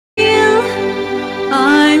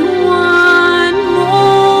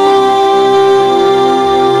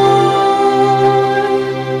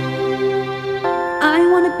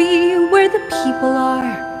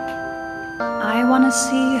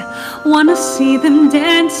wanna see them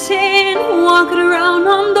dancing, walking around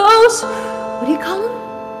on those, what do you call them?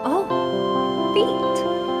 Oh, feet.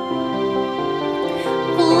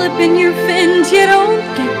 Flipping your fins, you don't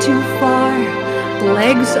get too far.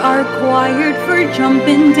 Legs are required for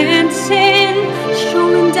jumping, dancing,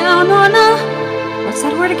 strolling down on a, what's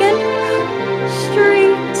that word again?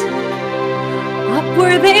 Street. Up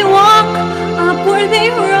where they walk, up where they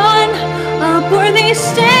run, up where they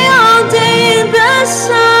stay all day in the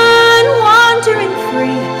sun, wandering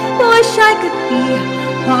free. Wish I could be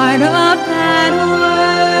part of that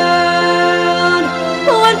world.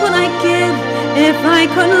 What would I give if I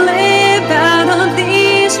could live out of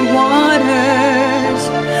these waters?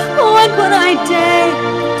 What would I dare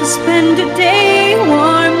to spend a day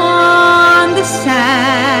warm on the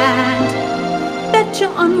sand? Bet you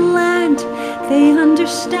on land they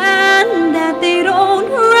understand that they don't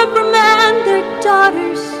reprimand their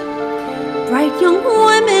daughters. Bright young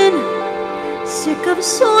women, sick of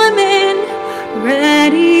swimming,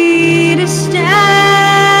 ready to stand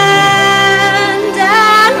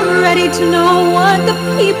and ready to know what the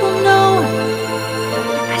people know.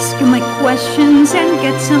 Ask my questions and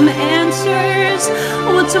get some answers.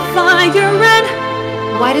 What's a fire and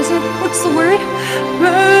why does it, what's the word?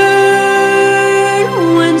 Burn.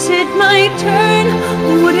 When's it my turn?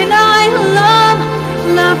 Wouldn't I love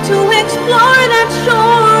to explore that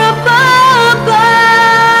shore above?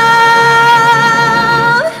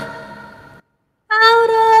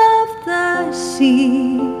 Out of the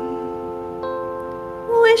sea,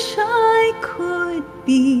 wish I could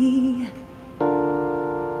be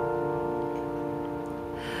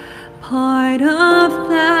part of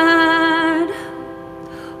that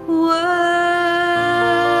world.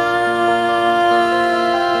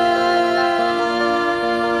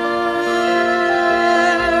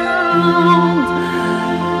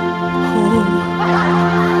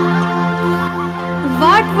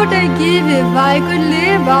 What would I give if I could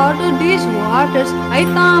live out of these waters? Ay,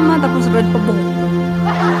 tama, tapos red pa buhok ko.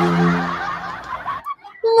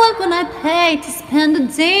 What would I pay to spend a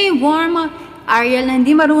day warm on Ariel na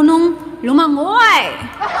hindi marunong lumangoy?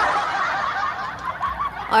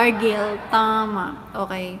 Argil, tama.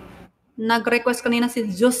 Okay. Nag-request kanina si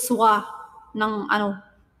Joshua ng ano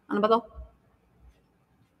ba to?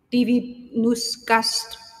 TV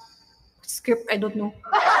newscast script, I don't know.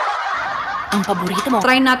 Ang paborito mo.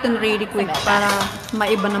 Try natin really quick para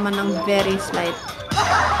maiba naman ng very slight.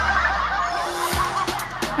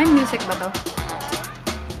 May music ba to?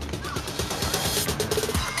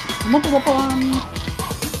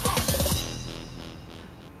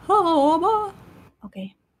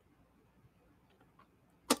 Okay.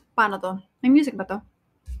 Paano to? May music ba to?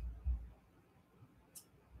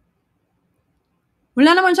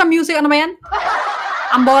 Wala naman siya music. Ano ba yan?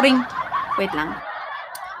 Ang boring. Wait lang.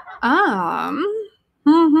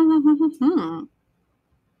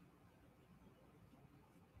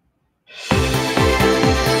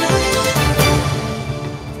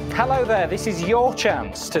 Hello there, this is your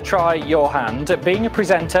chance to try your hand at being a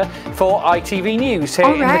presenter for ITV News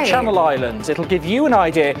here in the Channel Islands. It'll give you an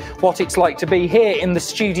idea what it's like to be here in the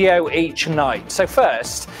studio each night. So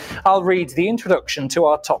first, I'll read the introduction to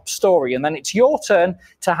our top story, and then it's your turn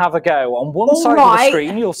to have a go. On one side of the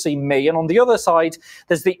screen, you'll see me, and on the other side,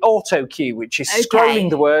 there's the auto cue, which is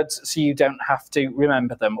scrolling the words so you don't have to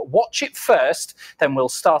remember them. Watch it first, then we'll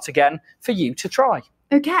start again for you to try.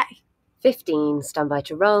 Okay. 15, stand by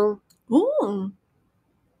to roll. Ooh.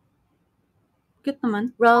 Good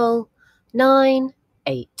naman. Roll. 9,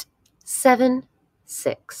 8, 7,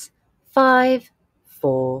 6, 5,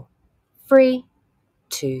 4, 3,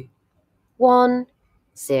 2, 1,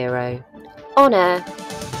 0. On air.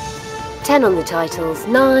 10 on the titles.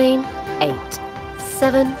 9, 8,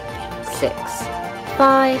 7, 6,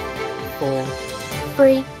 5, 4,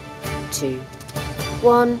 3, 2,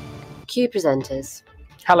 1. Cue presenters.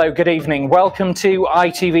 Hello, good evening. Welcome to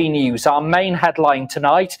ITV News. Our main headline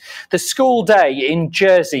tonight, the school day in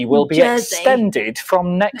Jersey will be extended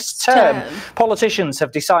from next term. Politicians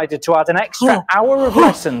have decided to add an extra hour of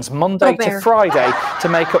lessons Monday to Friday to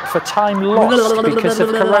make up for time lost because of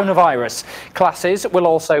coronavirus. Classes will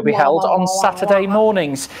also be held on Saturday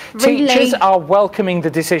mornings. Teachers are welcoming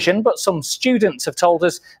the decision, but some students have told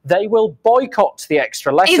us they will boycott the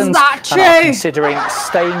extra lessons. Is that true? And are considering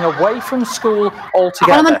staying away from school altogether.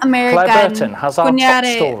 Claire Burton has our top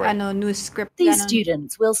story. News script. These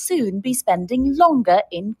students will soon be spending longer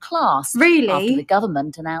in class. Really? After the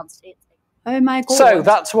government announced it. Oh my God. So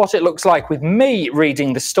that's what it looks like with me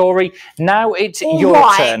reading the story. Now it's your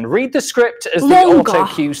turn. Read the script as the auto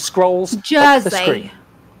cue scrolls up the screen.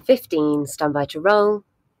 15, stand by to roll.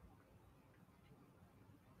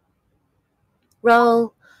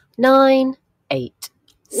 Roll 9, 8,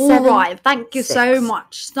 7. All right, thank you 6, so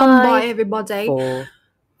much. Stand by, 5, everybody. 4,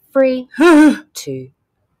 3, 2,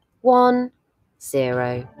 1,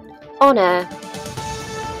 0. On air.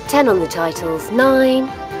 10 on the titles. 9,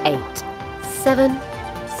 8, 7,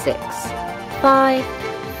 6, 5,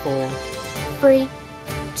 4, 3,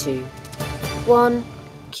 2, 1.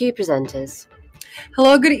 Cue presenters.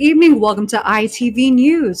 Hello, good evening. Welcome to ITV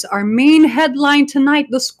News. Our main headline tonight,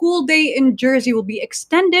 the school day in Jersey will be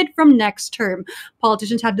extended from next term.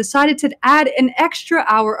 Politicians have decided to add an extra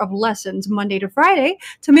hour of lessons Monday to Friday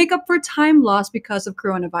to make up for time lost because of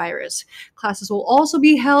coronavirus. Classes will also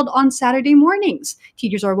be held on Saturday mornings.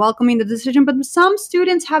 Teachers are welcoming the decision, but some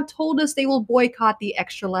students have told us they will boycott the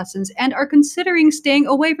extra lessons and are considering staying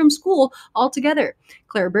away from school altogether.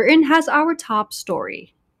 Claire Burton has our top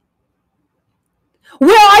story.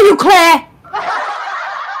 Where are you, Claire?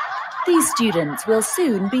 These students will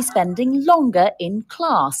soon be spending longer in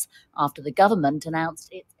class after the government announced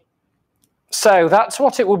it. So that's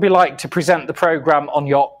what it will be like to present the programme on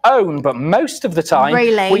your own, but most of the time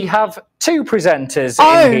we have two presenters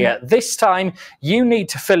in here. This time you need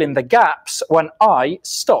to fill in the gaps when I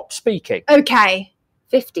stop speaking. Okay.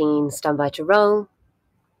 15, stand by to roll.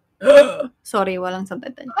 Sorry, walang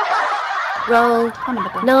subtitle. Roll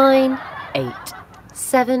 9, 8,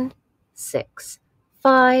 7, 6,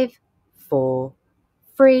 5, 4,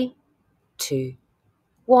 3, 2,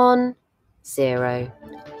 1, 0.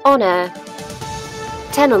 On air.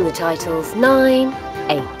 10 on the titles. 9,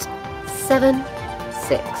 8, 7,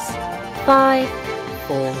 6, 5,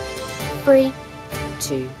 4, 3,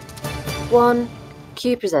 2, 1.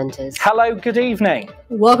 Cue presenters. Hello, good evening.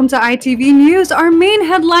 Welcome to ITV News. Our main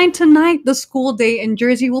headline tonight, the school day in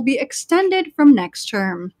Jersey will be extended from next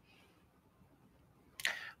term.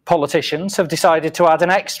 Politicians have decided to add an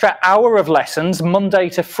extra hour of lessons Monday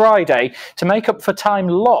to Friday to make up for time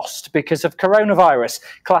lost because of coronavirus.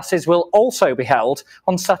 Classes will also be held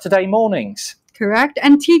on Saturday mornings. Correct.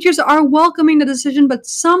 And teachers are welcoming the decision, but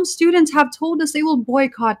some students have told us they will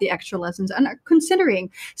boycott the extra lessons and are considering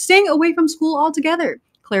staying away from school altogether.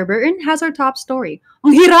 Claire Burton has our top story.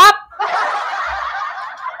 Ang hirap!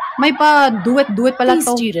 May pa duet pala These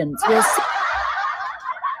to. students will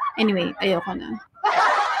Anyway, ayoko na.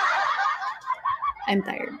 I'm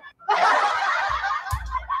tired.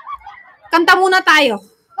 Kanta muna tayo.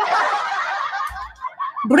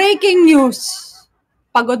 Breaking news.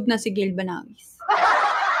 Pagod na si Gail Banawis.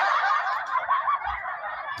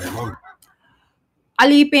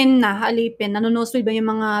 Alipin. Nanonosod ba yung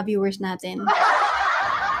mga viewers natin?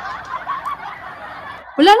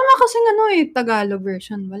 Wala naman kasing Tagalog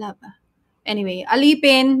version. Wala pa. Anyway,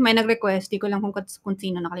 alipin. May nag-request. Di ko lang kung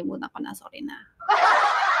sino, nakalimutan ko na. Sorry na.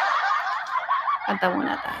 Kanta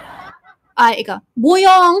muna tayo. Ay, ikaw.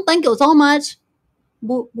 Buyong! Thank you so much.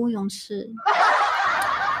 Buyong shi.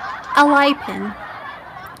 Alipin.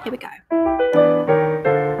 Here we go.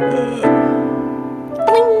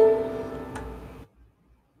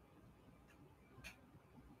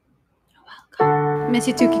 Welcome. Miss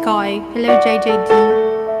you too, Kikoy. Hello, JJD.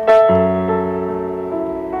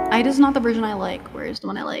 Ay, this is not the version I like. Where's the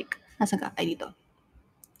one I like? Nasaan ka? Ay, dito.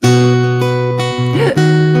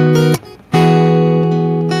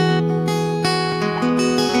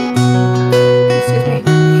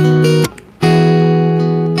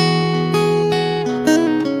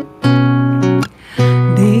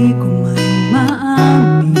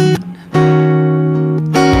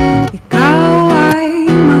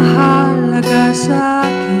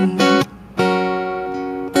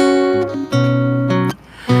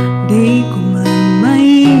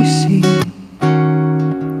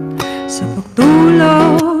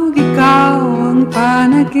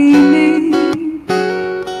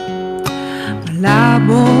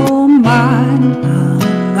 Malabo man ang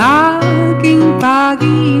aking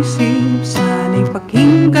pag-iisip, sana'y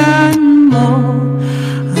pakinggan mo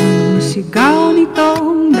ang sigaw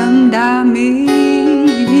nitong damdamin.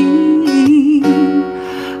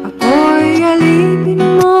 Ako'y alipin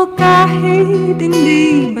mo kahit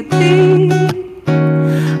hindi batid.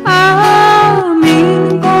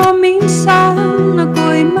 Amin ko minsan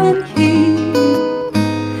ako'y manhid.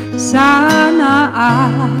 Sana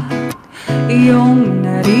iyong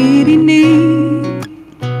naririnig,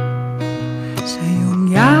 sa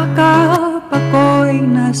iyong yakap ako'y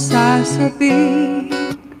nasasabik.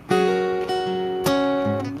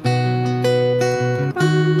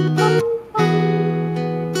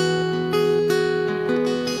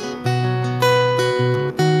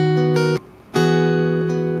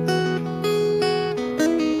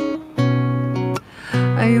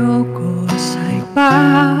 Ayoko sa iba,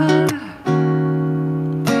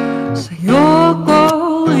 sa'yo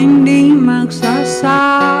hindi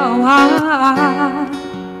magsasawa.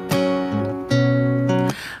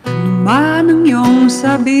 Ano man ang iyong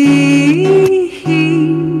sabihin,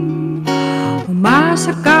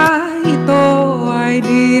 umasa ka, ito ay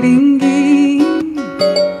diringgin.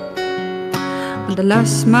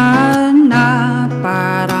 Madalas man na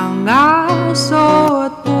parang aso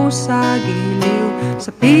at pusa, giliw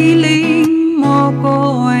sa piling mo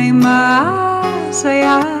ko ay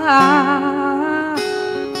masaya.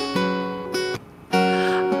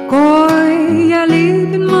 Ako'y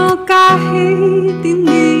alipin mo kahit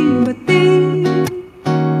hindi batin.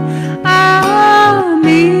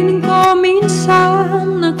 Aminin ko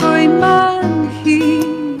minsan ako'y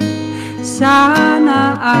manhid.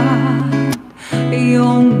 Sana at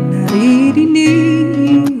iyong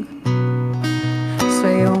naririnig.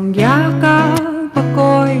 Sa iyong yakap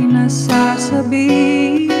ako'y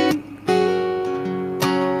nasasabik.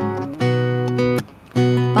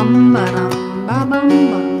 Pambarang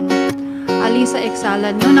babambang. Alisa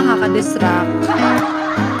Exalan, no, nakaka-distract.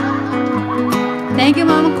 Thank you,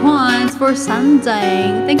 Mama Quans, for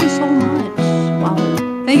sending. Thank you so much. Wow.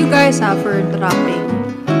 Thank you guys for dropping.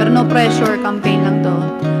 Pero no pressure, campaign lang to.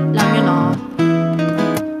 Alam nyo, no?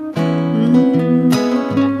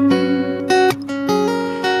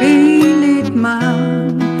 Pilit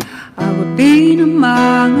man abutin ang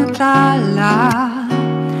mga tala.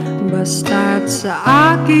 Basta't sa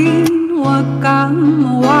akin, huwag kang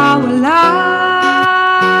mawawala.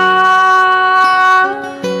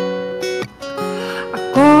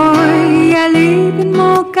 Ako'y alipin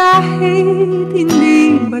mo kahit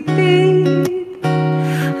hindi batid.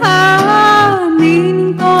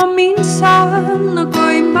 Aminin ko minsan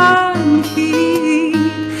ako'y manhid.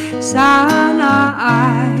 Sana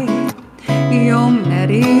ay iyong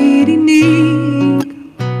naririnig.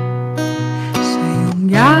 Sa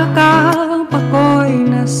iyong yakap ako'y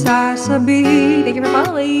nasasabi. Thank you for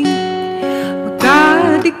following.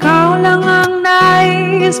 Pagkat ikaw lang ang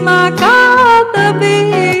nais makatabi,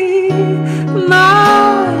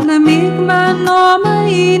 malamig man o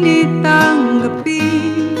mainit ang gabi,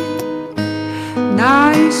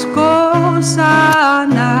 nais ko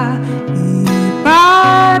sana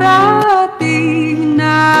iparating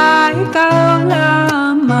na ikaw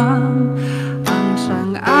lamang ang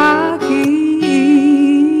siyang aking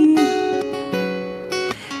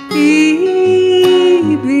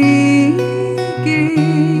ibigin.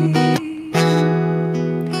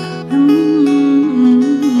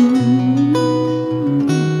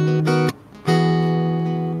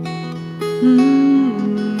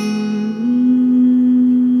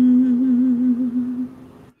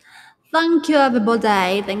 Thank you,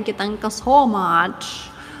 everybody. Thank you so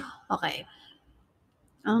much. Okay.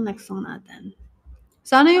 Ano next song natin?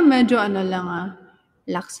 Sana yung medyo lang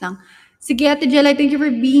relax lang. Sige, Ate Jelay, thank you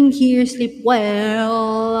for being here. Sleep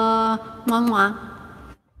well. Mwah.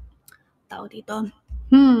 Tao dito.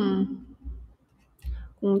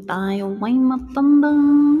 Kung tayo ay matanda,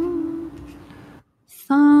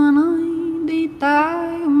 sana'y di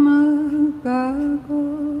tayo magbago.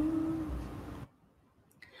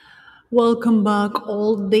 Welcome back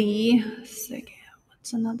all day. Sige,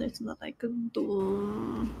 what's another thing that I could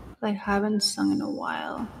do? I haven't sung in a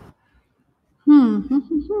while.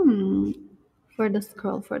 For the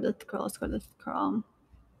scroll.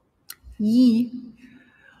 Yee.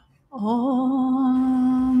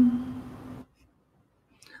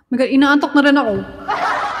 My God, inaantok na rin ako.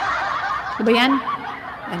 Diba yan?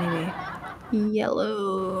 Anyway.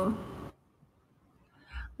 Yellow.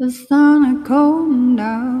 The sun is going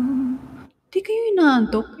down. Di kayo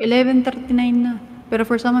inaantok? 11:39 na. Pero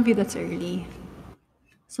for some of you, that's early.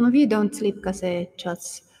 Some of you don't sleep kasi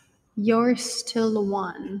just you're still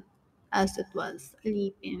one as it was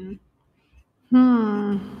sleeping.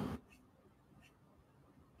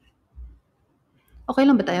 Okay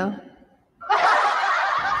lang ba tayo?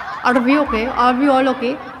 Are we okay? Are we all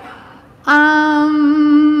okay?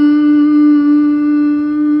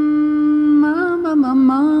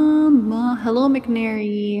 Mama. Hello,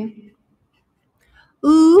 McNary.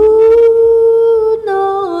 Ooh,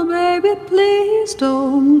 no, baby, please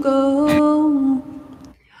don't go.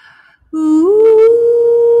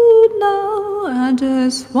 Ooh, no, I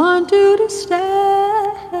just want you to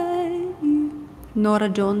stay. Nora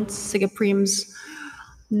Jones, sige, Prims.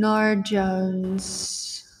 Nora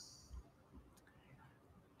Jones.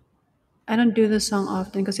 I don't do this song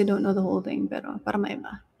often because I don't know the whole thing, pero para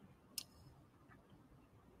maiba.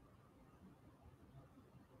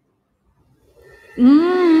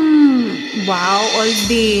 Wow, all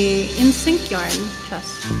the in-sync yarn.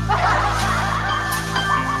 Just.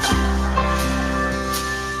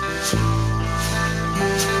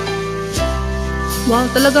 Wow,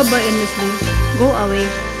 talaga ba endlessly? Go away.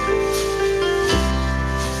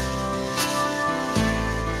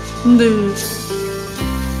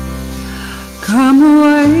 Come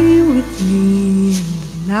away with me in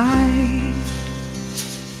the night.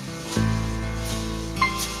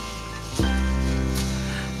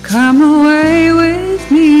 Come away with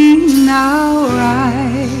me now,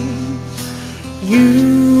 write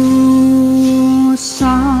you a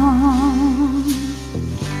song.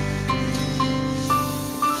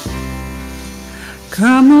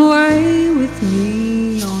 Come away with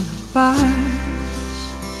me on a bus.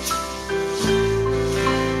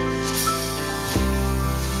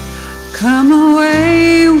 Come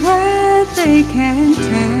away where they can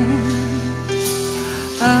tempt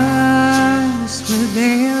us with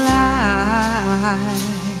their lies.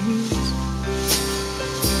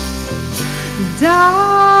 And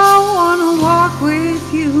I wanna walk with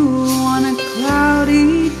you on a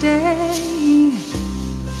cloudy day.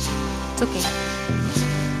 It's okay.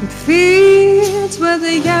 In fields where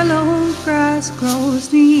the yellow grass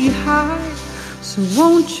grows knee high. So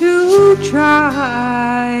won't you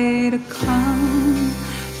try to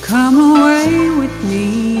come away with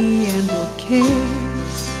me and we'll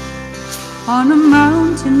kiss on a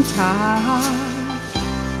mountain top.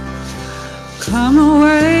 Come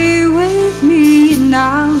away with me and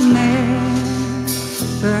I'll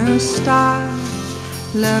never stop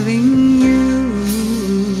loving you.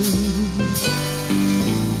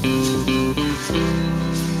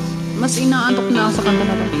 Mas inaantok na ako sa kanta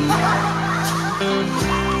na to.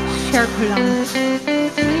 Share ko lang.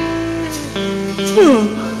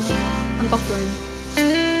 Antok ko rin.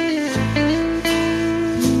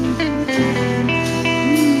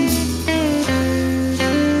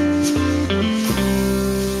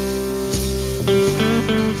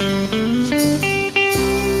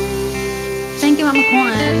 Thank you, Mama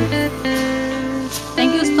Kwan.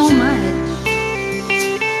 Thank you so much.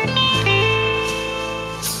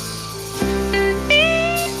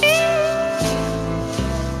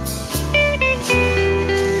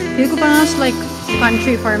 Feel ko parang like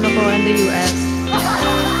country farm ako in the US.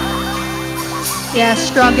 Yeah,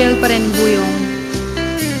 struggle pa rin buyong.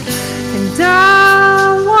 And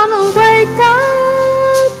I wanna wake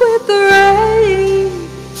up with the rain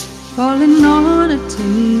falling on a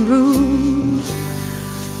tin roof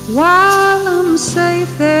while I'm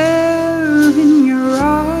safe there in your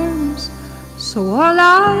arms. So all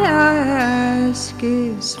I ask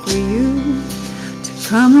is for you to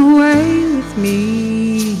come away with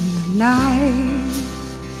me tonight.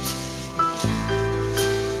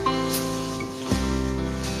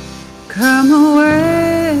 Come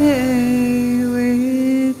away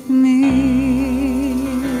with me.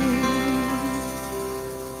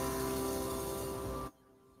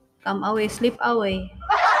 Come away, slip away.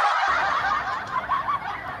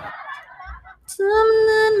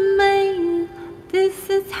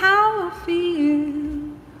 This is how I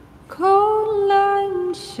feel. Cold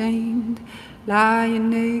and shamed,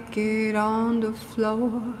 lying naked on the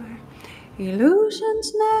floor.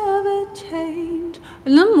 Illusions never change.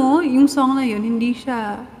 Alam mo, yung song na yun, hindi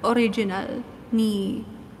siya original ni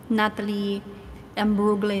Natalie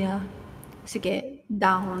Imbruglia. Sige,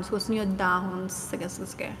 Downs. Gusto niyo Downs? Sige.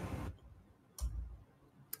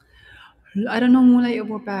 I don't know Mulay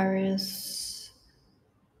over Paris.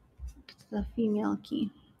 It's the female key.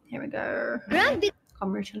 Here we go.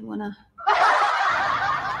 Commercial muna.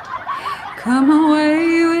 Come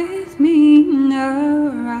away with me,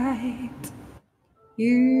 alright.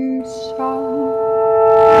 You saw.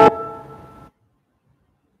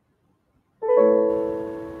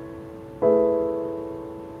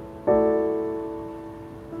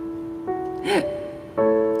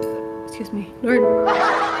 Excuse me, Lord.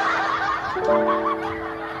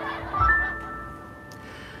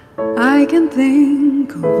 I can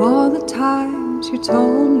think of all the times you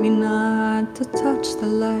told me not to touch the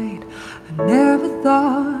light. I never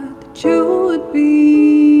thought that you would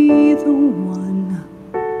be the one.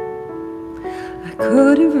 I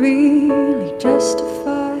couldn't really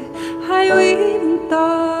justify how you even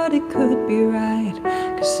thought it could be right.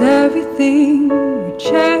 'Cause everything we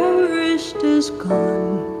cherished is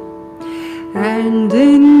gone. And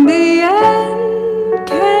in the end,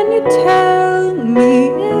 can you tell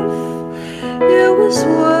me if it was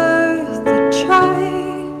worth the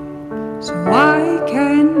try? So I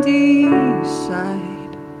can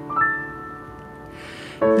decide.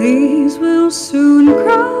 Leaves will soon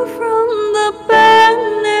grow from the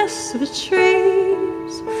barrenness of the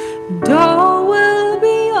trees, and all will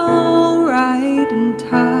be alright in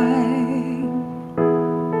time.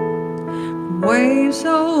 Waves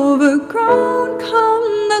overgrown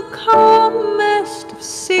come the calmest of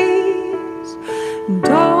seas, and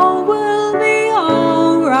all will be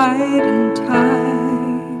alright in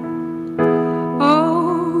time.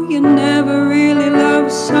 Oh, you never really love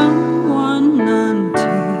someone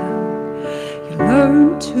until you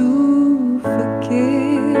learn to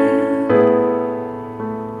forgive.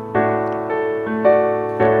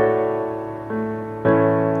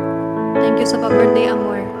 Thank you sa pa-birthday,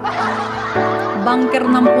 amor. Bunker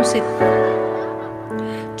ng pusit.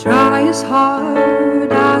 Try as hard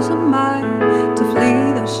as I might to flee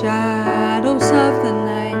the shadows of the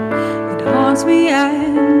night. It haunts me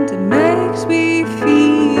and it makes me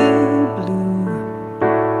feel blue.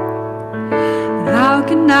 And how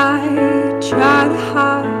can I try to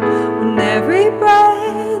hide when every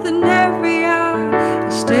breath and every hour I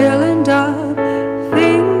still end up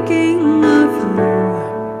thinking of you?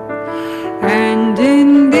 And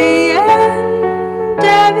in the end,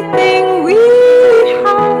 everything we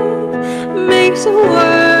have makes it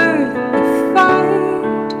worth the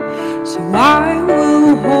fight. So I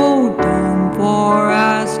will hold on for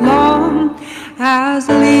as long as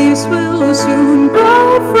leaves will soon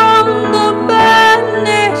grow from the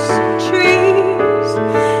barenest trees,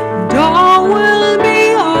 and all will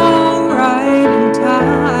be alright in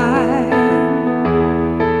time.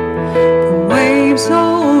 The waves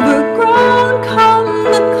overgrown come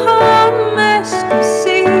the calmest of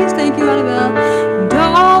seas. Thank you, Annabelle. And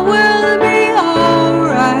all will be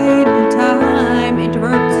alright in time.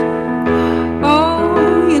 Introverts.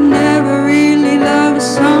 Oh, you never really love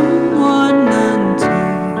someone until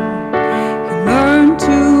you learn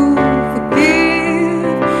to forgive.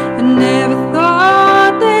 I never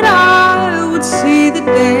thought that I would see the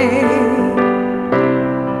day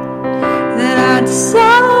that I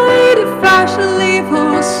decide if I should leave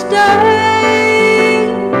or stay.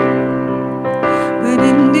 But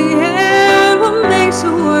in the end, what makes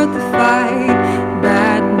it worth the fight?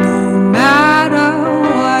 That no matter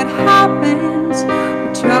what happens,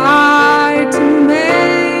 we try to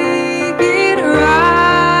make it right.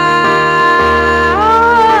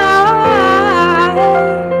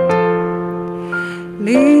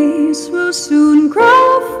 Leaves will soon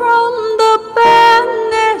grow from the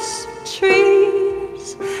barenest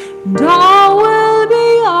trees, and all will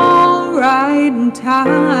be alright in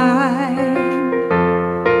time.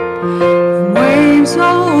 When waves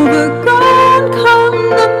overgrown come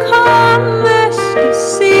the calmest of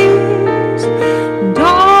seas, and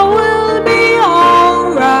all will be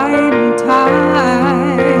alright in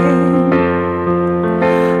time.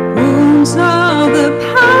 Wounds of the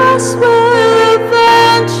past will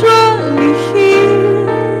eventually heal,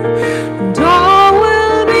 and all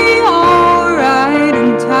will be alright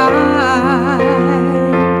in time.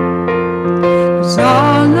 'Cause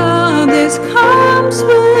all of this comes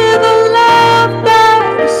with a love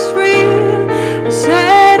that is real. I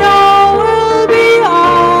said all will be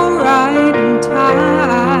alright in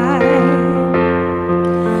time.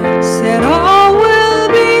 Said all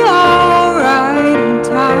will be alright in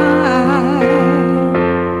time.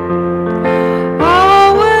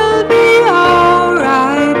 All will be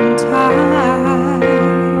alright in time.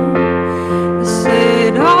 I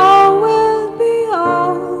said all will be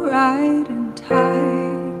alright in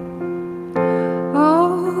time.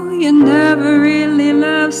 Oh, you never really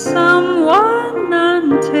love someone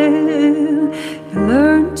until you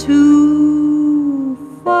learn to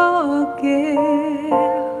forgive.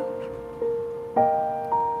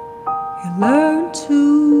 You learn to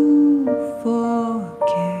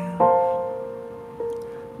forgive.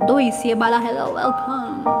 Doi Siebala, hello,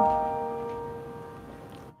 welcome.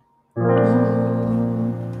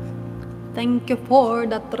 Thank you for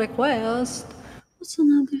that request. What's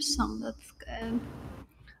another song that's good?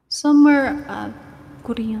 Somewhere,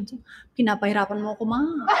 Korean song. Pinapahirapan mo ako, ma.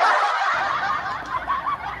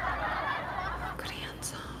 Korean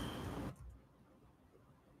song.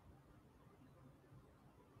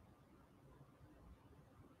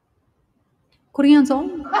 Korean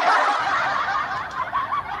song?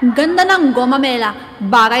 Ang ganda ng Gomamela.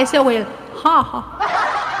 Bagay si Will. Ha ha.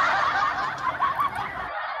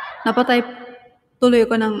 Napatay tuloy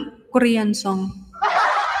ko ng Korean song.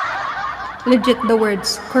 Legit the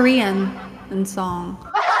words Korean and song.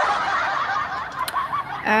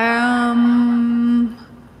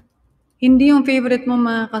 Hindi yung favorite mo,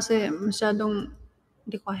 ma, kasi masyadong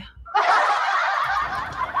hindi ko kaya.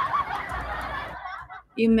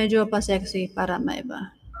 Yung medyo pa sexy para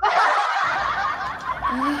maiba.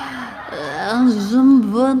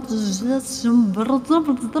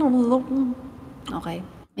 Okay,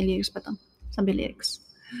 may lyrics pa to. Sabi lyrics.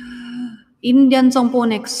 Indian song po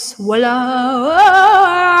next. Wala,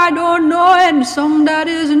 I don't know any song that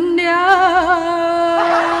is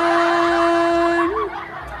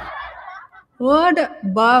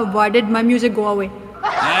But why did my music go away?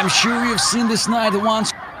 I'm sure you've seen this night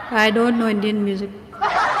once. I don't know Indian music.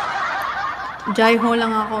 Jai ho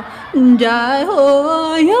lang ako. Jai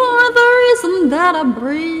ho, you're the reason that I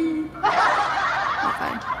breathe.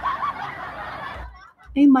 Okay.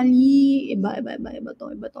 Ay, mali. Iba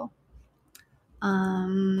to.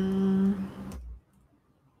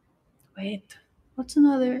 Wait. What's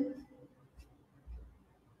another?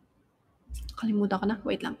 Kalimutan ko na.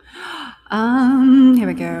 Wait lang. Here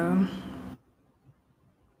we go.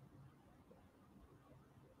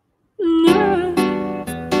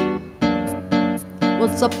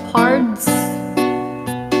 What's up, pards?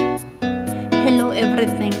 Hello,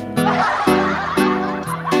 everything.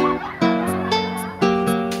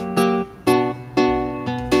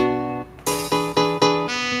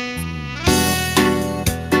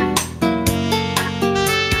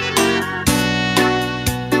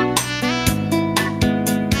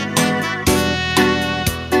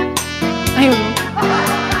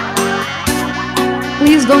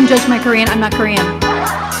 Please don't judge my Korean. I'm not Korean.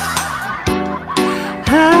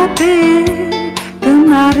 Happy 그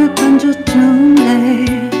말을 던져줄래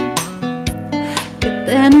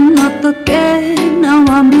그때는 어떻게 나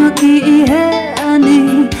완벽히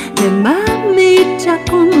이해하니 내 맘이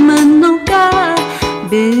자꾸만 녹아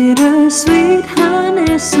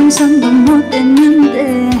bittersweet한 상상도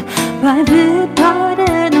못했는데 private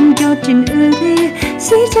part에 남겨진 의리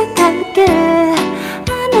시작할게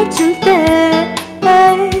안아줄 때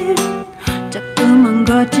자꾸만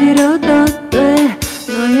거칠어도 돼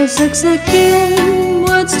너의 색색인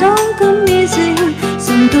words don't come easy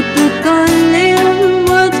손끝도 떨리는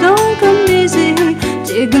words don't come easy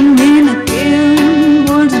지금 이 느낌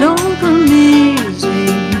words don't come easy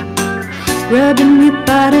grabbing your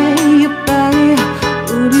body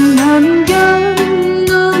우리 남겨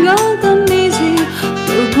너가 come easy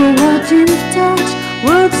뜨거워진 touch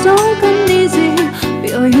words don't come easy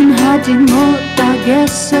표현하지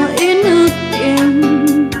못하겠어 이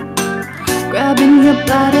느낌 grabbing your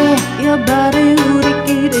body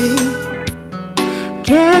우리끼리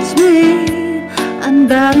catch me 안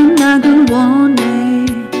다른 낙을 원해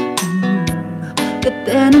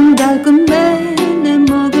그때는 달콤해 내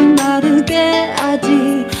목을 마르게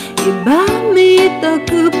하지 이 밤이 더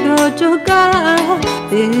굽혀져가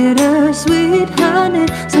bittersweet한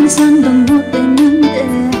상상도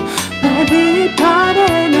못했는데 private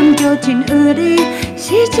part에 남겨진 의리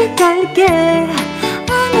시작할게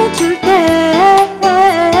안아줄 때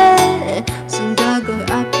생각을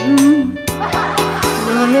아픈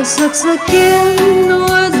너의 속삭임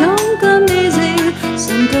words don't come easy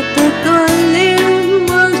손끝에 떨리는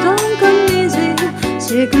words don't come easy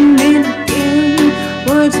지금 이 느낌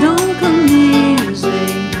words don't come easy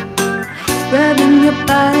grabbing your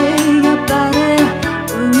body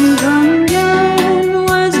운동된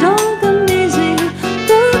words don't come easy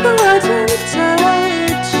뜨거워진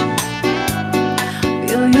touch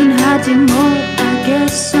표현하지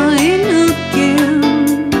못하겠어 이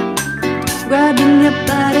느낌 grabbing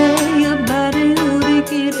your body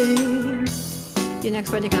우리끼리 Yung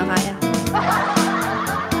next part, di ka na kaya.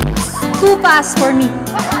 Too fast for me.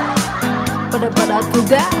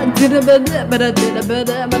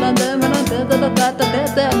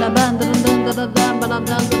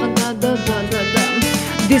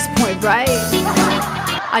 This point, right?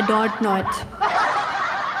 I don't know it.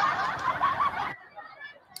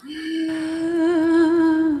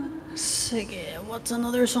 Sige, what's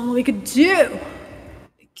another song we could do?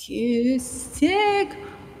 Acoustic.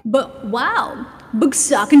 But wow,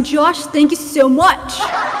 Bugsak and Josh, thank you so much.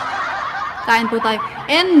 Kain po tayo.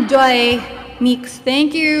 Enjoy, Mix.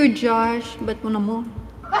 Thank you, Josh. Ba't mo na mo?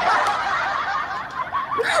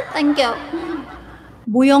 Thank you.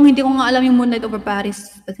 Buyong, hindi ko nga alam yung Moonlight Over Paris.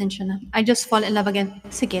 Attention na. I just fall in love again.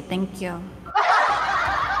 Sige, thank you.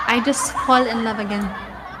 I just fall in love again.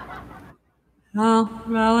 Oh,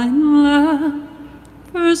 fell in love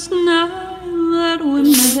first night that we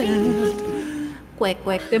met.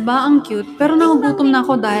 Kwek-kwek, diba? Ang cute. Pero nagugutom na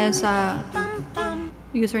ako dahil sa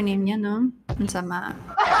username niya, no? Ang sama.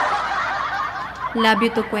 Love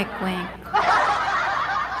you to kwek-kwek.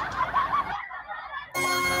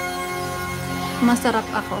 Masarap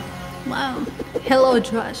ako. Wow. Hello,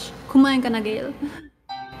 Josh. Kumain ka na, Gail?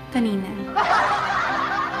 Kanina.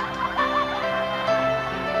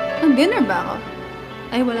 Dinner ba ako?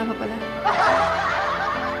 Ay, wala pa pala.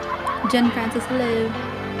 Jen Francis, hello.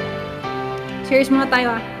 Cheers muna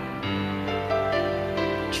tayo ah.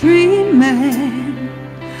 Dreaming,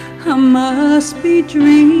 I must be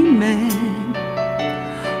dreaming,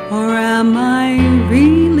 or am I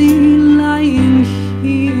really lying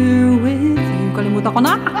here with you? Kalimutan ko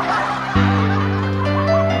na.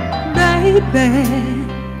 baby,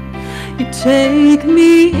 you take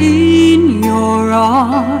me in your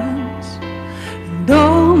arms, and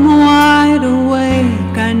though I'm wide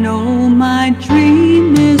awake, I know my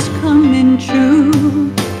dream is coming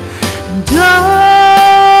true. And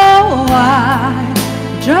oh, I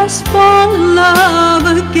just fall in love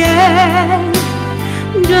again.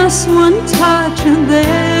 Just one touch and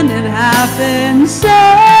then it happens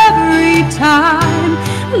every time.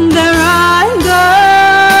 There I go,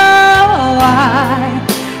 I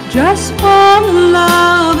just fall in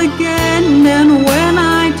love again. And when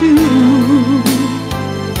I do,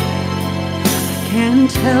 I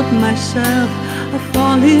can't help myself, I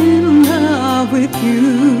fall in love with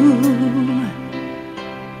you.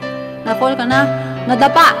 Na-fall ka na?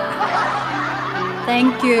 Nadapa!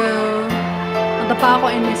 Thank you. Nadapa ako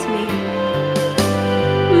in Miss Me.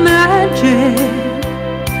 Magic,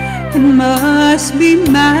 it must be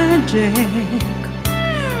magic,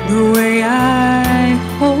 the way I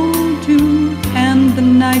hold you and the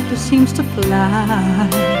night just seems to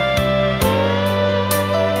fly.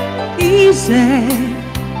 Easy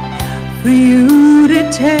for you to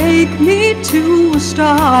take me to a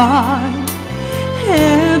star.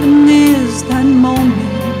 Heaven is that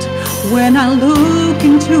moment when I look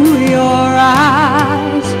into your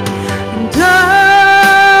eyes. And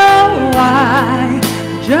oh, I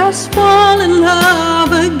just fall in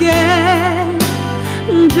love again.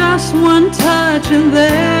 Just one touch and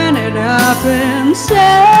then it happens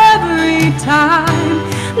every time.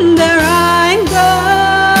 There I go,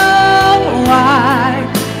 I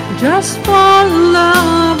just fall in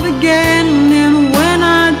love again. And when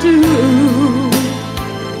I do,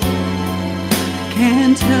 I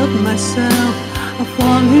can't help myself, I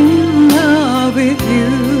fall in love with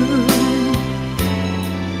you.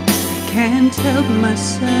 Can't help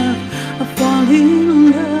myself, I fall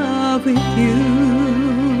in love with you.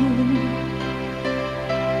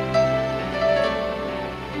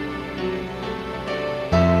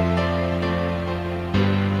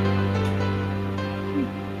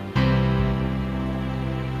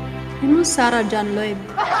 You know Sarah John Lloyd?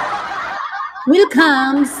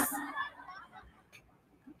 Welcomes.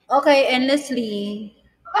 Okay, endlessly.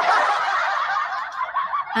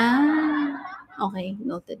 Okay,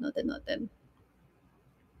 noted.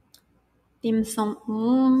 Theme song.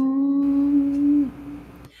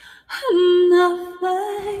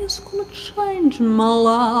 Nothing's gonna change my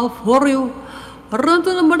love for you.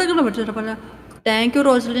 Thank you,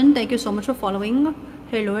 Rosalind. Thank you so much for following.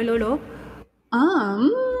 Hello.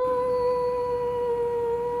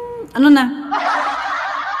 Ano na?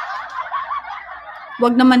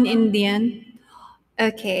 Wag naman Indian.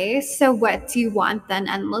 Okay, so what do you want then,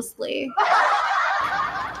 endlessly?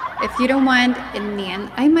 If you don't want Indian,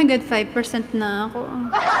 ay my god, 5% na ako.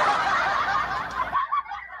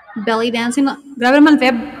 Belly dancing na. Grabe naman,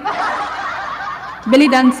 Feb. Belly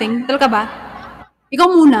dancing. Tal ka ba? Ikaw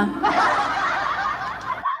muna.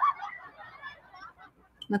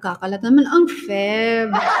 Nakakalat naman ang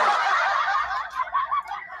Feb.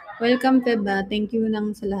 Welcome, Feb. Thank you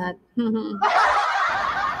lang sa lahat.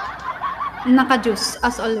 Naka-juice,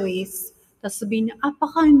 as always. Tapos sabihin niya,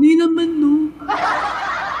 apaka, hindi naman, no.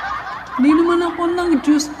 Hindi naman ako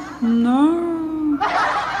nag-juice. No.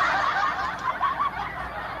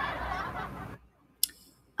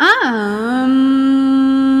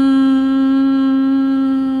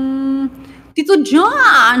 Tito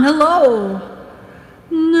John, hello.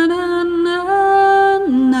 Na.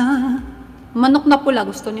 Manok na pula,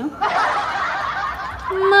 gusto niyo?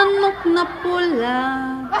 Manok na pula.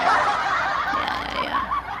 Yeah.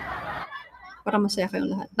 Para masaya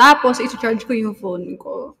kayong lahat. Tapos, isi-charge ko yung phone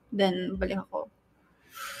ko. Then, balik ako.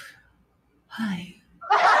 Hi.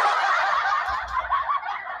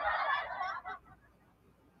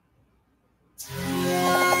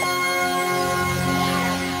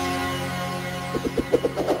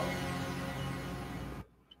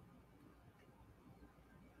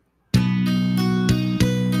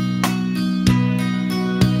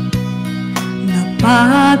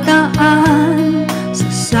 Napataan sa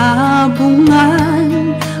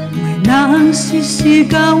sabungan, may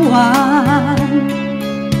nagsisigawan.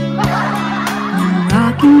 Ang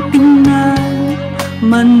aking tingnan,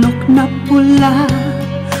 manok na pula,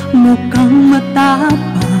 mukhang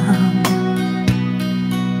matapang.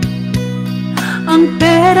 Ang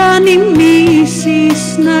pera ni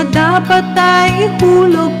misis na dapat ay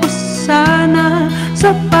hulog ko sana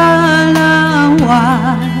sa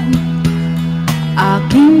Palawan.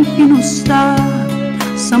 Aking pinusta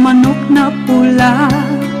sa manok na pula,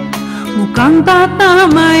 mukhang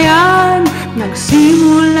tatama yan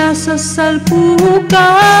Nagsimula sa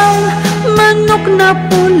salpukan, manok na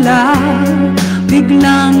pula,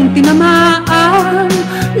 biglang tinamaan,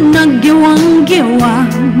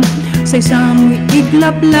 nagyawang-gewang. Sa isang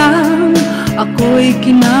iglap lang, ako'y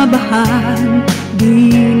kinabahan.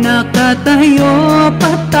 Di nakatayo,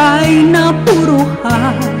 patay na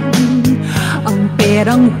puruhan. Ang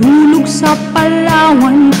perang hulog sa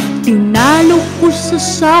Palawan, tinalo ko sa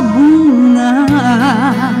sabungan.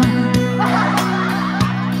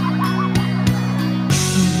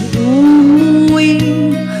 Umuwi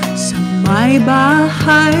sa may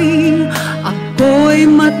bahay, ako'y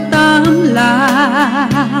matamlay.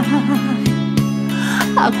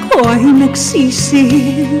 Ako'y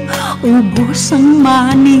nagsisi, ubos ang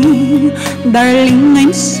money. Darling,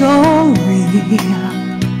 I'm sorry.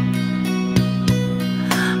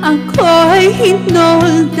 Ako'y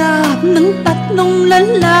hinold up ng tatlong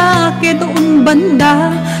lalaki doon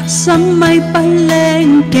banda sa may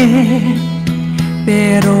palengke.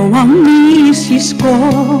 Pero ang misis ko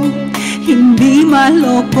hindi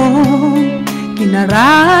maloko.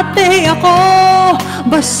 Kinarate ako,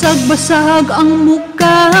 basag-basag ang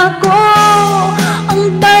mukha ko.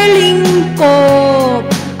 Ang darling ko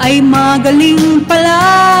ay magaling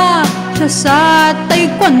pala siya sa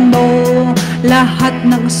taekwondo. Lahat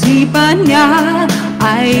ng sipa niya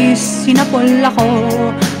ay sinapol ako.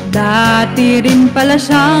 Dati rin pala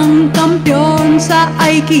siyang kampiyon sa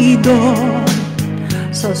Aikido.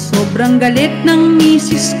 Sa sobrang galit ng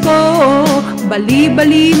misis ko,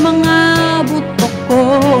 bali-bali mga butok ko.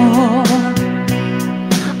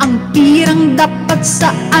 Ang pirang dapat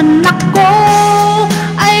sa anak ko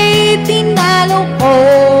ay tinalo ko.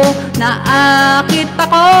 Naakit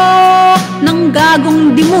ako ng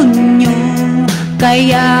gagong demonyo,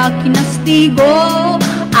 kaya kinastigo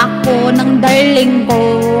ako ng darling ko.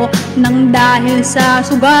 Nang dahil sa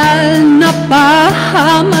sugal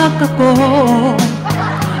napahamak ako.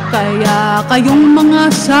 Kaya kayong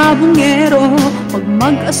mga sabungero, pag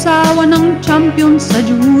mag-asawa ng champion sa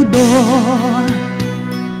judo.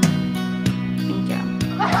 Thank you.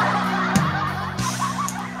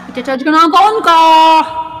 I-charge ko na ang kaon ko!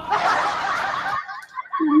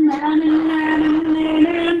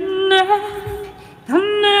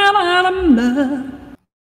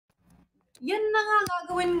 Yan na nga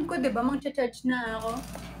gagawin ko, diba? Mag-charge na ako.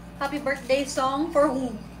 Happy birthday song for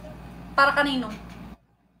who? Para kanino?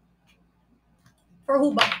 For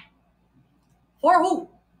who ba? For who?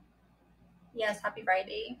 Yes, happy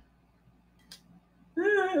Friday.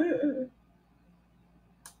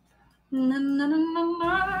 Na, na, na, na, na,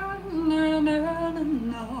 na, na,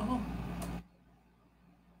 na.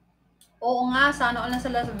 Oo nga, sana all na sa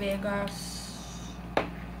Las Vegas.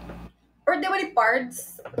 Birthday mo ni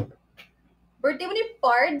Pards? Birthday mo ni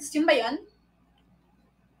Pards? Yun ba yun?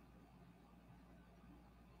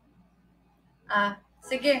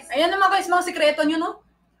 Sige. Ayan naman guys, mga sikreto nyo, no?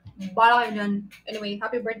 Bala kayo dyan. Anyway,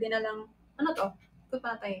 happy birthday na lang. Ano to? Ikot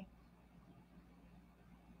pa na tayo.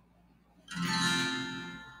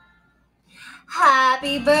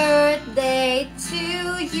 Happy birthday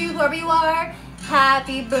to you, whoever you are.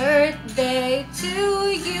 Happy birthday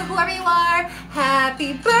to you, whoever you are.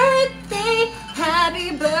 Happy birthday,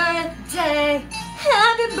 happy birthday,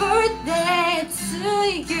 happy birthday to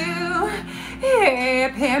you.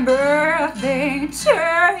 Happy birthday to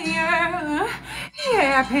you.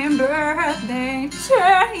 Happy birthday to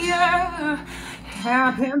you.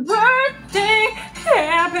 Happy birthday,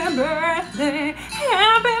 happy birthday,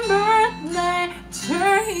 happy birthday to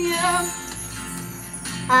you.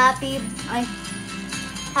 Happy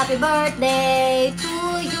birthday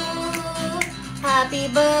to you. Happy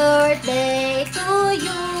birthday to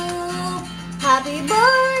you. Happy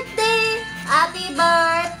birthday, happy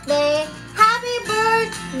birthday, happy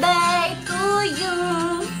birthday to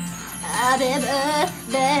you. Happy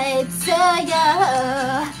birthday to you.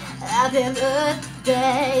 Happy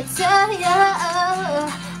birthday to you.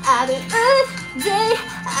 Happy birthday,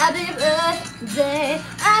 happy birthday,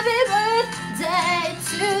 happy birthday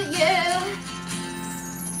to you.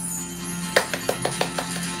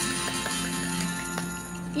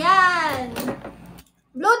 Yan.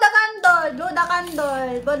 Blow the candle, blow the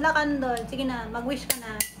candle, blow the candle. Sige na, mag-wish ka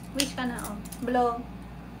na. Wish ka na, oh. Blow.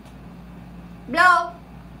 Blow.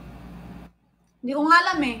 Hindi ko nga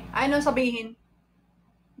alam eh. Ayaw nang sabihin.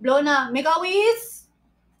 Blow na. Make a wish.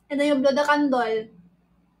 And then you blow the candle.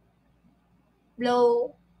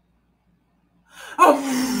 Blow. Oh.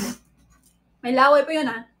 May laway pa yun,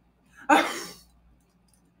 ha?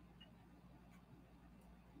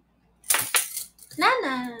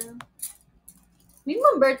 Nana. May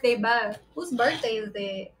mong birthday ba? Whose birthday is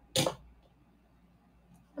it?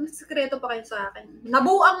 Ano sikreto pa kayo sa akin?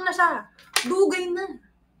 Nabuang na siya. Dugay na.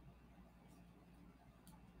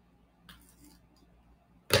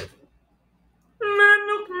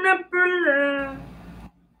 Manok na pula.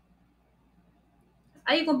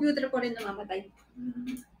 Ay, computer ko rin namamatay.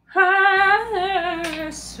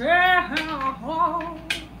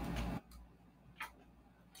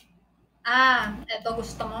 Eto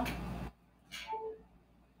gusto mo?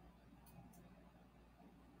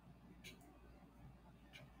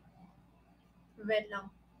 Wait lang.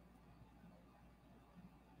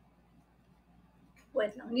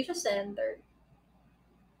 Hindi siya center.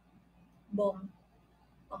 Boom.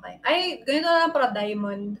 Okay. Ay, ganito na lang para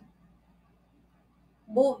diamond.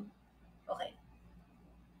 Boom. Okay.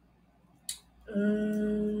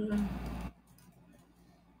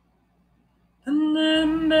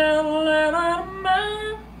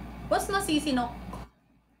 What's nasisinok?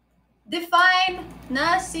 Define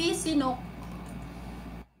nasisinok.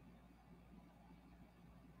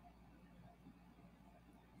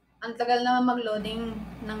 Ang tagal naman mag-loading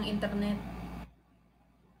ng internet.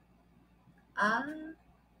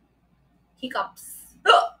 Hiccups.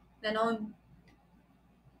 Ganon.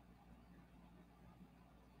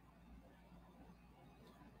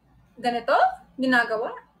 Ganito?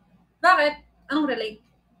 Ginagawa? Bakit? Anong relate?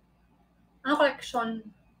 Anong connection?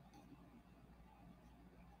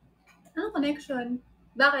 Anong connection?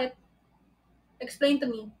 Bakit? Explain to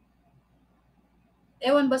me.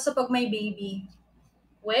 Ewan ba sa pag may baby?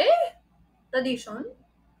 Tradition?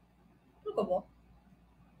 Ano ka ba?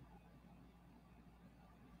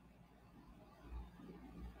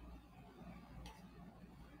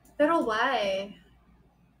 Pero why?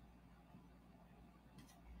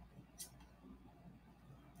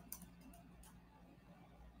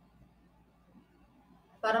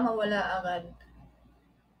 Para mawala agad.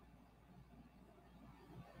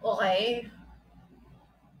 Okay.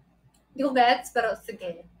 Hindi ko gets, pero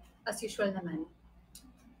sige. As usual naman.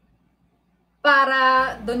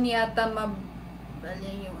 Para doon yata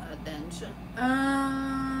mabali yung attention.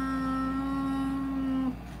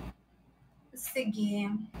 Sige.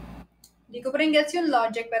 Hindi ko pa rin gets yung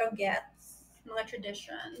logic, pero gets. Mga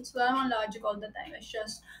traditions. Wala namang logic all the time. It's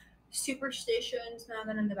just superstitions na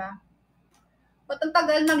ganun, diba? Ba't ang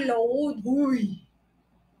tagal nag-load? Uy!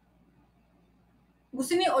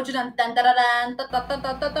 Gusto niyo yung audio ng tan-tararan,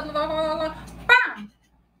 pam!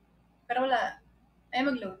 Pero wala. Ay,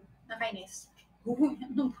 mag-load. Nakainis. Uy,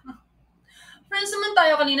 ano ba? Friends naman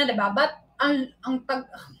tayo kanina, diba? Ba't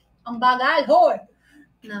ang bagal? Hoy!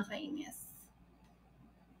 Nakainis.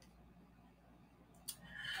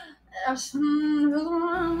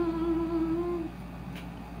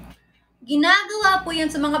 Ginagawa po yan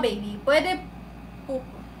sa mga baby. Pwede po.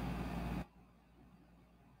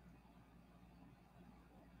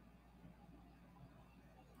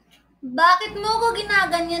 Bakit mo ko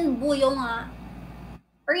ginaganyan, buyong ha?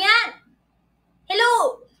 Rian!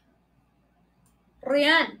 Hello!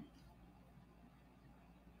 Rian!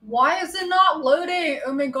 Why is it not loading?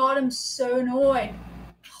 Oh my god, I'm so annoyed.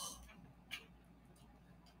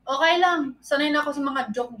 Okay lang. Sanay na ako sa mga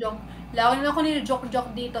joke-joke. Lawin na ako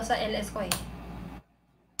ni-joke-joke dito sa LS ko eh.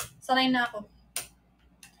 Sanay na ako.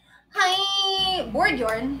 Hi! Bored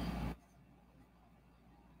yarn?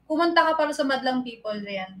 Pumunta ka para sa madlang people,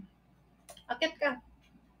 Rian. Akit ka.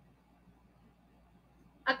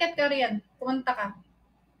 Akit ka, Rian. Pumunta ka.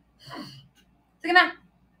 Sige na.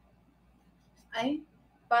 Ay,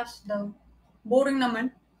 pass daw. Boring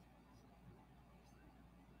naman.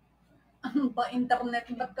 Ano ba, internet?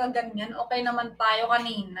 Ba't ka ganyan? Okay naman tayo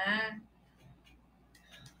kanina.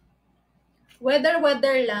 Weather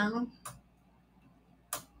lang.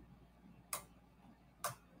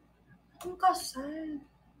 Ang kasal.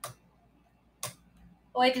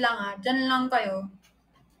 Wait lang ah. Diyan lang kayo.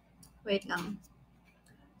 Wait lang.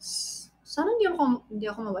 Sana hindi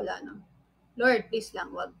ako mawala na. Lord, please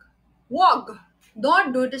lang, wag. Wag!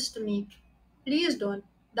 Don't do this to me. Please don't.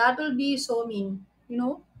 That will be so mean. You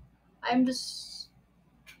know? I'm just...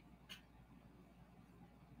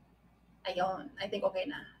 Ayun. I think okay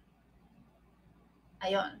na.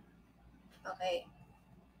 Ayun. Okay.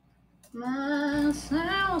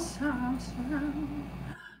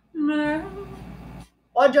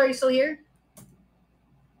 Audrey, are you still here?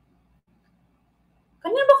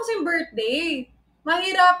 Kanina ba kasi yung birthday?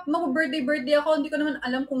 Mahirap. Mag-birthday ako. Hindi ko naman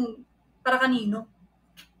alam kung para kanino.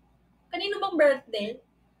 Kanino bang birthday?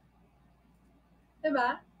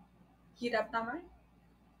 Diba? Hirap naman.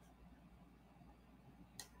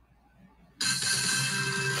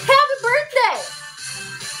 Happy birthday!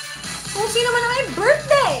 Kung sino man ang may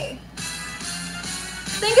birthday!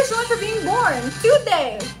 Thank you so much for being born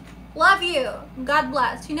today! Love you. God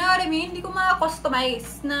bless. You know what I mean? Hindi ko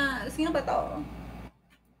ma-customize na sino ba to?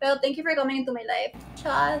 Pero thank you for coming into my life.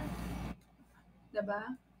 Chat.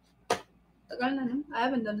 Diba? Tagal na, no? I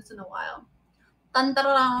haven't done this in a while.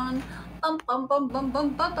 Tantaran. Pam.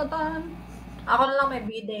 Ako na lang may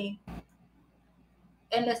B-day.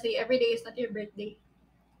 And Leslie, every day is not your birthday.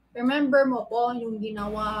 Remember mo po yung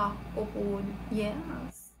ginawa ko po.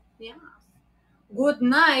 Yes. Yes. Good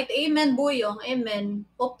night. Amen, Buyong. Amen.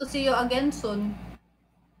 Hope to see you again soon.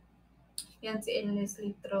 Yan si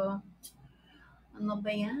Leslie Tro. Ano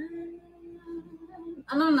ba yan?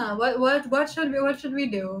 Ano na? What should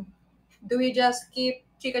we do? Do we just keep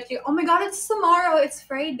chika? Oh my God, it's tomorrow. It's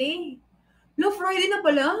Friday. No, Friday na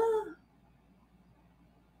pala.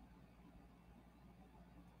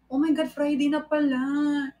 Oh my God, Friday na pala.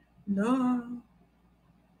 No.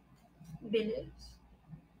 Bilis.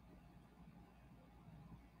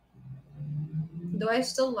 Do I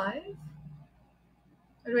still live?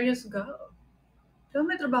 Or do I just go? Diba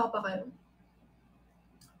may trabaho pa kayo?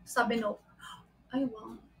 Sabi no. Ay,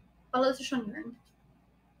 wow. Pala decision yun.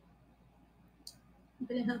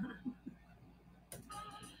 Bili na.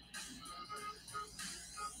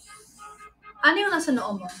 Ano yung nasa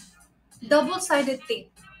noo mo? Double-sided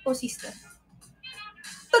tape. O sister.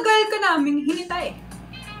 Tagal ka naming hinintay.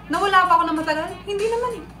 Nawala pa ako na matagal? Hindi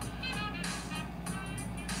naman eh.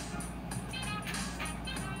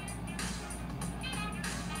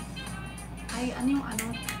 Ay, ano yung ano?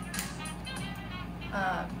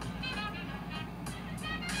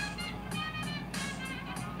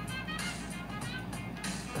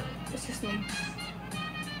 What's his name?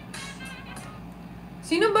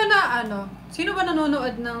 Sino ba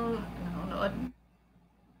nanonood ng...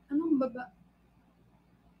 Anong baba?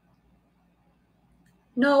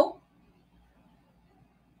 No?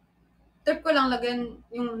 Trip ko lang lagyan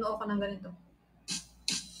yung noo ko ng ganito.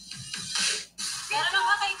 Pero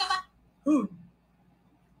nakakaita ba?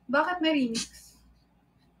 Bakit may remix?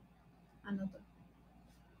 Ano to?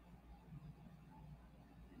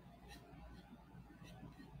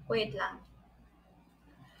 Wait lang.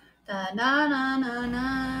 Ta-na-na-na-na.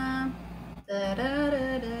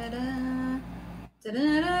 Ta-da-da-da-da.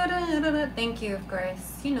 Ta-da-da-da-da. Thank you, of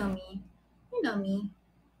course. You know me. You know me.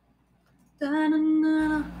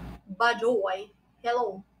 Ta-na-na-na. Bajoy.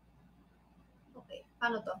 Hello. Okay.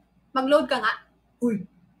 Paano to? Mag-load ka nga. Uy.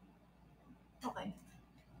 Okay.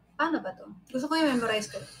 Paano ba to? Gusto ko i-memorize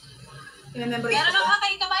ko. I-memorize Pero ko.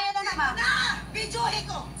 nakakaita ba yan na naman? Na! Videohe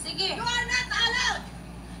ko! Sige. You are not allowed!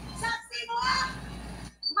 Saksi mo ah!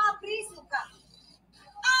 Mapriso ka!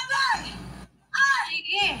 Agay! Ay!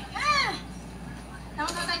 Sige.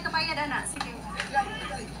 Nakakaita ba yan na? Sige.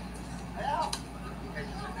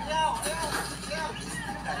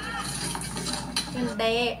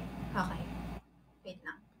 Hindi. Okay. Wait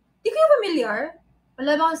lang. Di kayo familiar?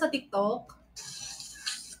 Wala ba kayo sa TikTok?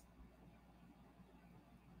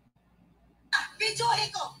 Videohe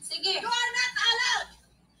ko! Sige. You are not allowed!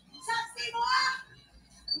 Saksi mo ah!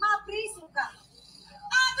 Mapriso ka!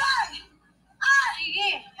 Agay! Ay! Sige.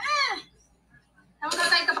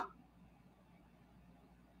 Nakakaita ba?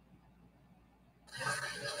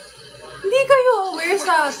 Hindi kayo aware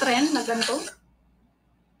sa trend na ganito?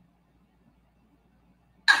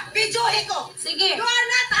 Videohe ko! Sige. You are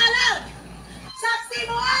not allowed! Saksi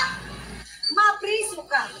mo ah! Mapriso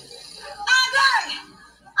ka! Agay!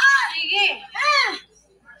 Ay! Sige.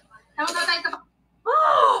 Nakakaita ba?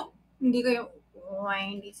 Hindi kayo...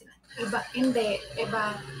 Why, hindi sila. Iba.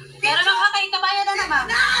 Pero nakakaita ba yan na naman?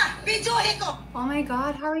 Na! Videohe ko! Oh my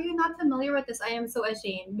God, how are you not familiar with this? I am so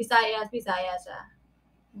ashamed. Visayas siya.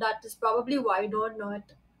 That is probably why you don't know it.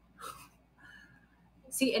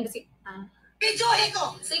 Videohe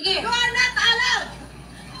ko! Sige. You are not allowed!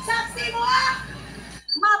 Saksi mo ah!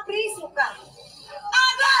 Mapriso ka!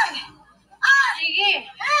 Agay! Ay! Sige.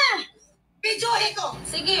 Videohe ko!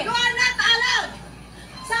 Sige. You are not allowed!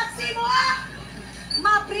 Saksi mo ah!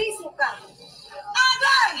 Mapriso ka!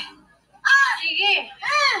 Agay! Ay! Sige.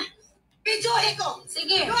 Videohe ko!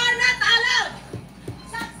 Sige. You are not allowed!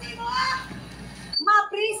 Saksi mo ah!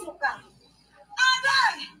 Mapriso ka!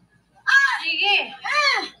 Agay! Ay! Sige.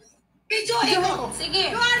 Videohe ko! Sige.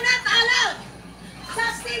 You are not allowed!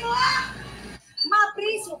 Saksi mo ah!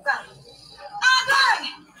 Mapriso ka! Agay!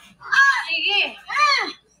 Ay! Sige.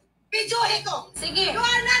 Videohe ko! Sige. You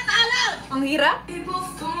are not allowed! Ang hirap?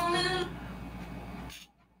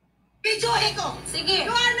 Videohe ko! Sige.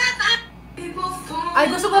 You are not allowed! Ay,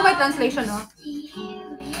 gusto ko may translation, no?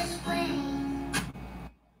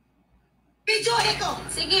 Videohe ko!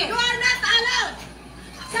 Sige. You are not allowed!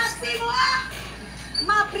 Saksi mo ah!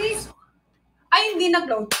 Mapriso! Ay, hindi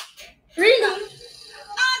nag-load. Really?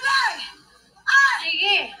 Agay!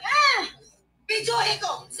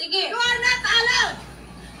 Sige. You are not allowed.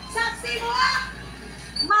 Saksi mo,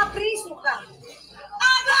 mapriso ka.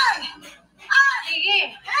 Agay! Sige.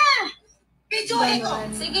 Bidyuhin ko.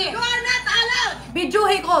 Ganon. Sige. You are not allowed.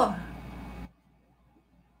 Videohe ko.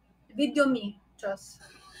 Video me. Diyos.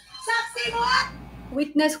 Saksi mo,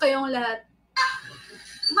 Witness kayong lahat.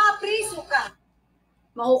 mapriso ka.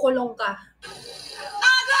 Makukulong ka.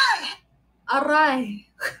 Agay! Aray.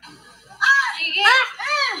 Sige.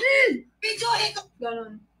 Bidyuhin ko.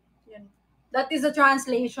 Ganon. Yan. That is a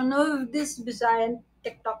translation of this Bisayan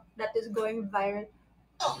TikTok that is going viral.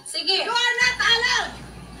 Sige. You are not allowed.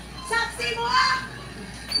 Saksi mo,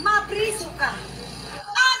 mapriso ka.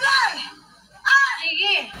 Agay!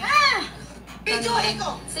 Sige. Bidyuhin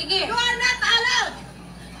ko. Sige. You are not allowed.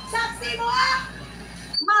 Saksi mo,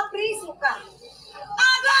 mapriso ka.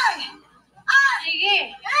 Agay! Sige.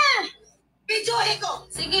 Bidyuhin ko.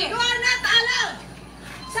 Sige. You are not allowed.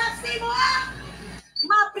 Saksi mo,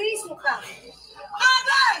 mapriso ka.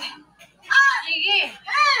 Agay! Sige.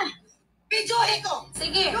 Bidyuhin ko.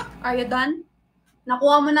 Sige. Are you done?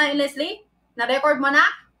 Nakuha mo na yung Leslie? Na-record mo na?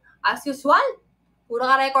 As usual? Puro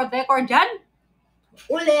ka record dyan?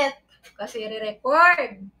 Ulit! Kasi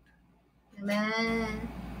re-record. Diba?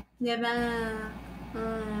 Diba?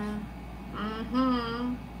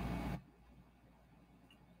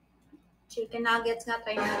 Chicken nuggets nga,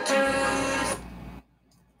 try natin.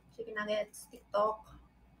 Chicken nuggets, TikTok.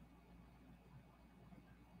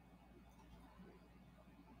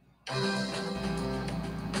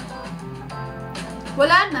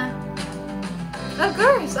 Wala na.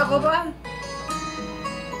 Girls, ako ba?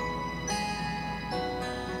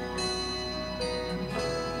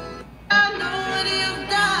 I know what you've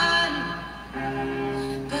done,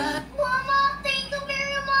 but Mama, thank you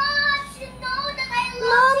very much. You know that I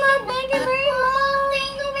love Mama, chicken. thank you very Mama,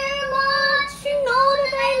 thank you very much. You know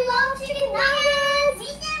that I love chicken nuggets.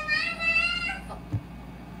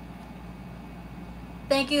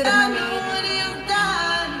 Thank you, I know Lemonade. what you've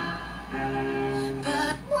done,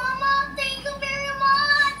 but Mama, thank you very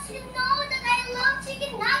much. You know that I love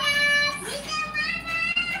chicken nuggets.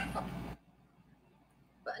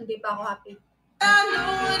 Hindi pa ako happy. I know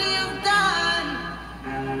what you've done,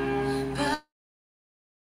 but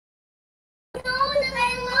You know that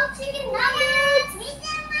I love chicken nuggets.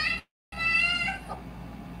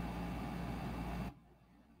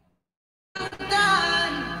 you've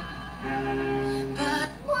done, but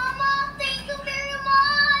Mama, thank you very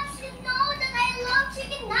much. You know that I love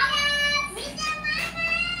chicken nuggets.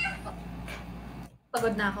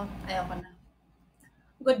 Pagod na ako. Ayoko na.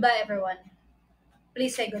 Goodbye, everyone.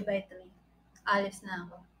 Please say goodbye to me. Alis na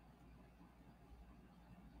ako.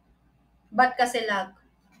 Ba't kasi lag?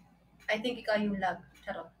 I think ikaw yung lag.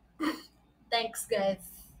 Charot. Thanks,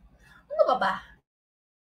 guys. Ano ba ba?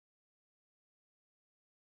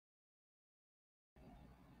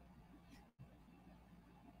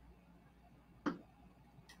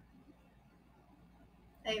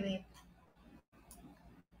 Ay, wait.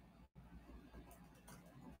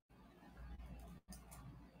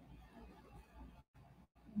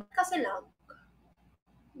 Ba't kasi lag?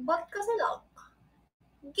 Ba't kasi lag?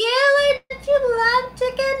 Gail, did you love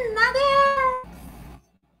chicken nuggets?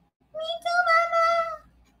 Me too, mama!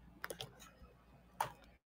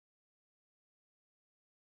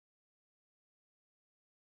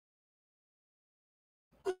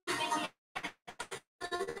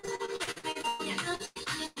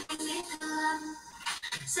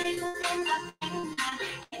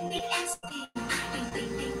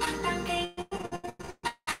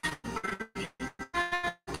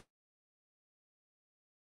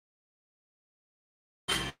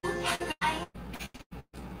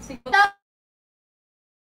 Sige.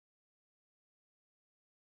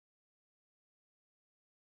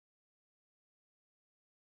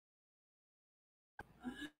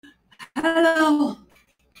 Hello!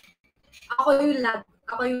 Ako yung lag.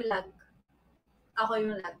 Ako yung lag. Ako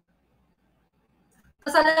yung lag.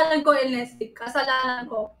 Kasalanan ko, Leslie. Kasalanan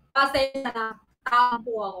ko. Kasi na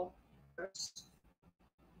taampo ako. First.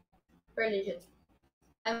 Religion.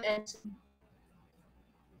 I'm innocent.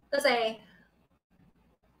 Kasi,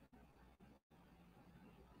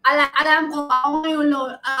 alam ko, ako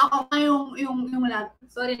ngayong yung lag.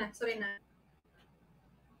 Sorry na.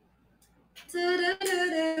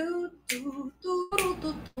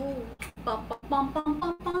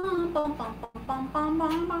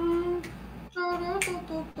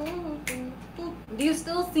 Do you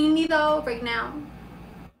still see me though right now?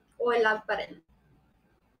 O lag pa rin?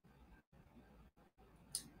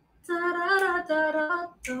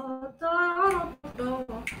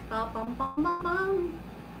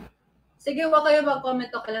 Sige, wag kayo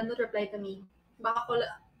mag-comment o kailan to reply to me. Baka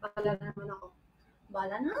Bala naman ako.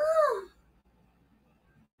 Bala na.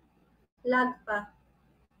 Lag pa.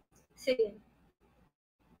 Sige.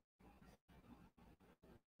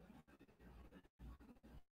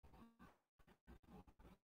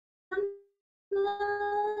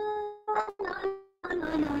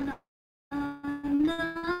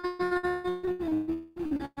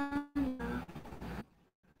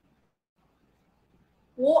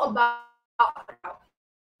 What about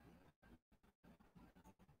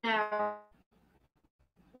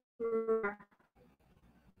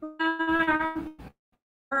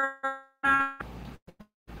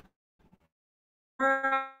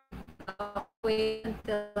wait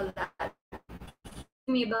until that.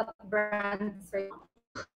 Me about brands right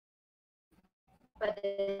now. But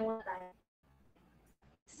then what I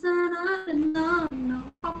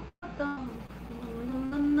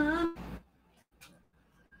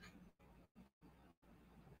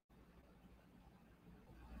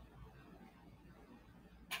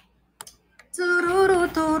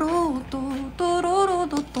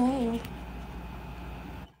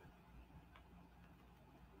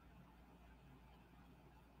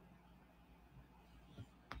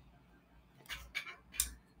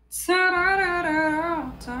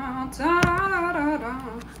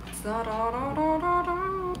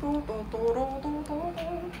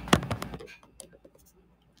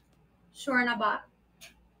Sure na ba?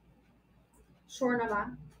 Sure na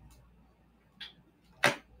ba?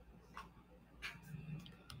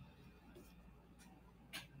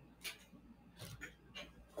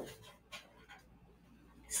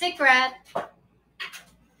 Secret.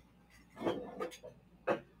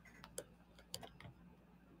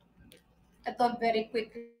 Ito very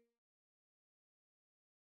quick.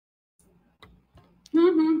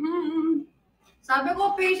 Sabi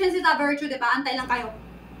ko, patience is a virtue, di ba? Antay lang kayo.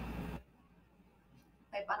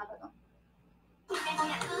 Okay, paano ba ito?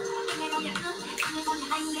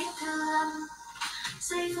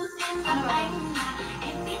 Ano ba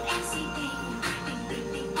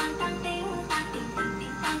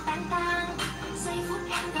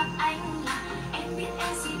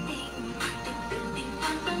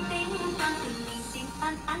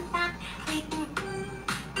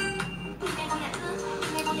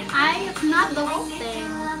Ay, it's not the whole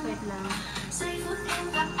thing. Wait lang.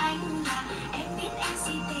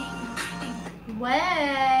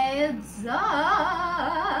 What's up?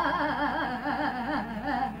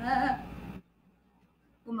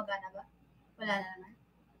 Gumagana ba? Wala na naman.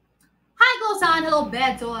 Hi, Gosan! Hello,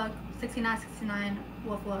 bed dog. 69,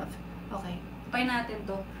 woof woof. Okay, try natin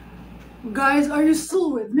to. Guys, are you still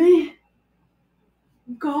with me?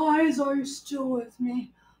 Guys, are you still with me?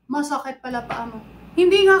 Masakit pala paa mo.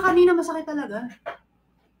 Hindi nga kanina masakit talaga.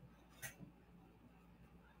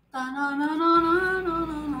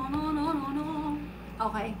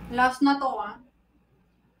 Okay, last na to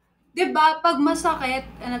Diba, pag masakit,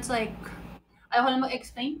 and it's like, ayaw ko lang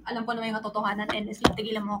mag-explain, alam ko naman yung katotohanan, and it's like,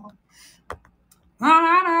 tigilan mo ako.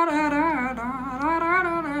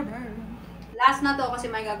 Last na to kasi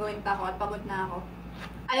may gagawin pa ako at pagod na ako.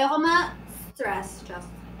 Ayaw ko ma-stress, just.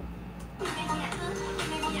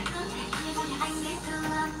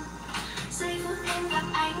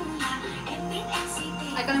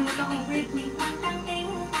 Ay, kalimutan ko yung Britney.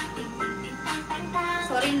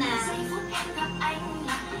 Sorry na.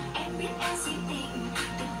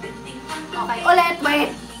 Okay, ulit,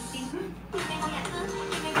 wait.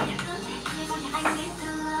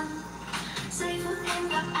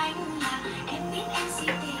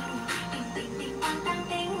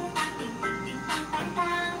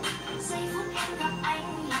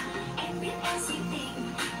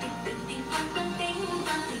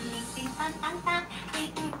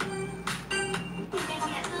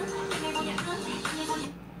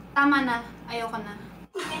 Tama na. Ayoko na.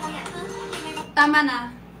 Tama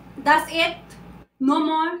na. That's it? No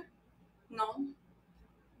more? No?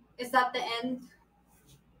 Is that the end?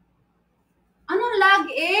 Ano lag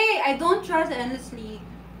eh? I don't trust endlessly.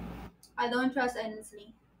 I don't trust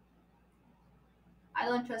endlessly. I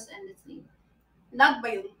don't trust endlessly. Lag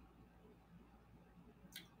ba yun?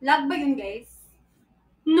 Lag ba yun, guys?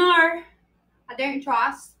 Nor. I don't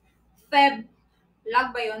trust. Feb.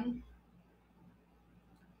 Lag ba yun?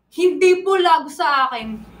 Hindi po lag sa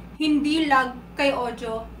akin. Hindi lag kay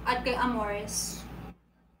Ojo at kay Amores.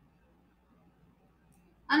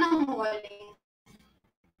 Anong walling?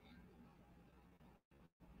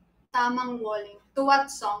 Tamang walling. To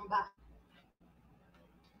what song ba?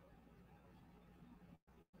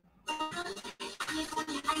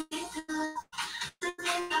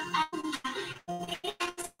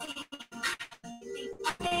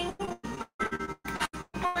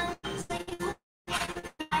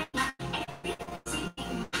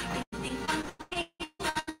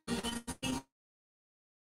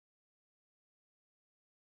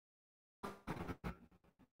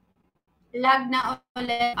 Lag na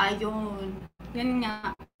ulit. Ayun. Yan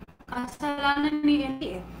nga. Kasalanan ni Eli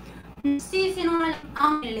eh. Sinungaling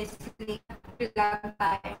ang Leslie. Lag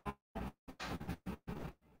tayo.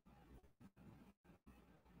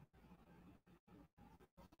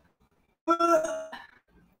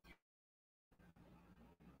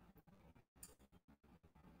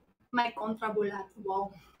 May kontrabulat.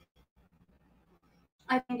 Wow.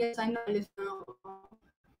 I think it's I'm not listening.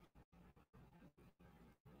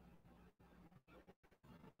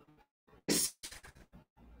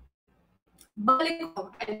 Balik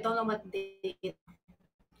ko. I don't know what date.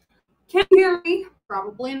 Can you hear me?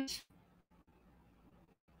 Probably not.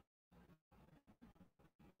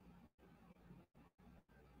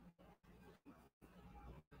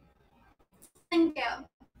 Thank you.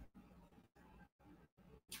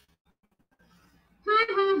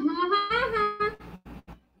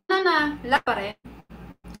 Lag pa rin.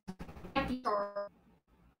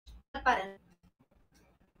 Lag pa rin.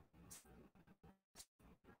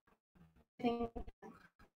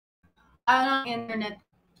 Ang internet.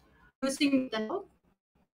 Using the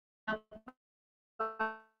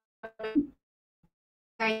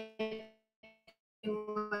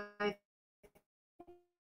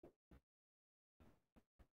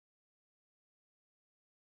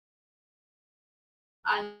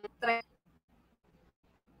kahit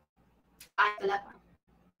try talaga.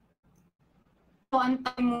 So,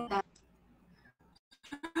 antay mo na.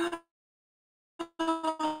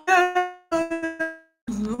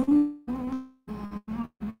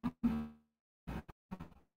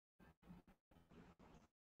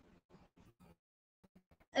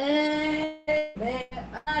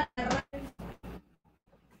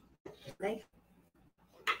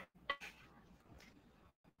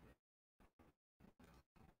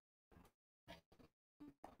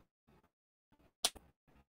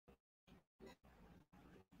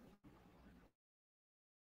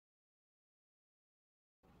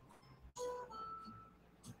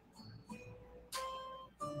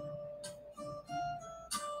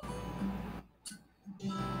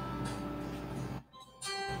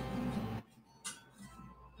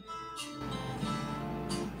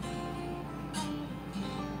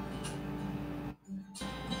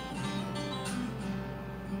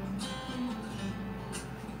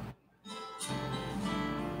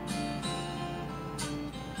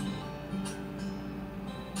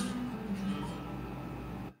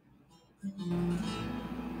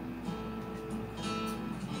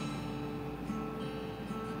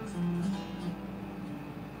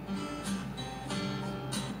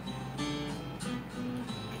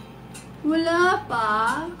 Wala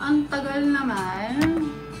pa. Ang tagal naman.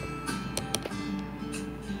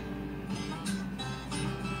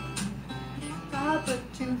 Papa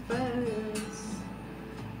too fast.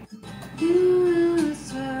 You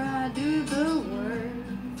swear I do the work.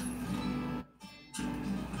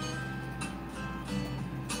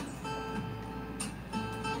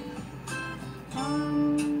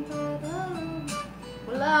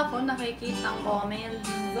 Wala ako nakikitang comments.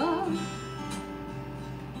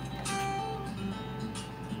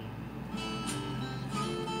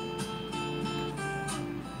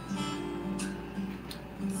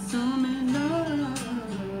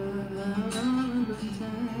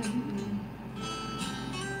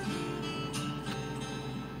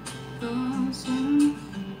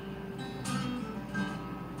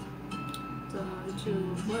 Don't you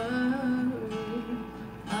worry,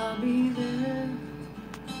 I'll be there.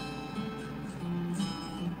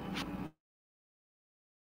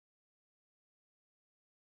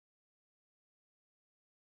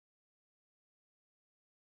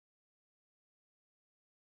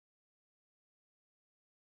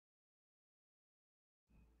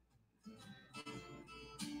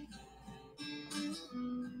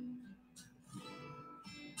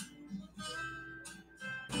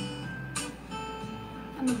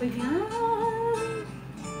 Ano ba yan?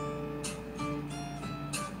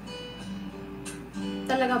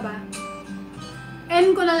 Talaga ba?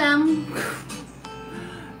 End ko na lang.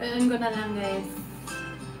 End ko na lang, guys.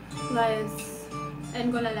 Guys,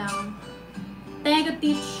 end ko na lang. Thank you,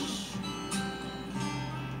 teach.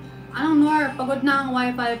 Anong Nor? Pagod na ang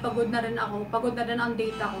wifi, pagod na rin ako, pagod na rin ang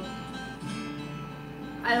data ko.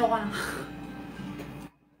 Ayoko na.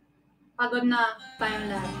 Pagod na tayong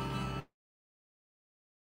lahat.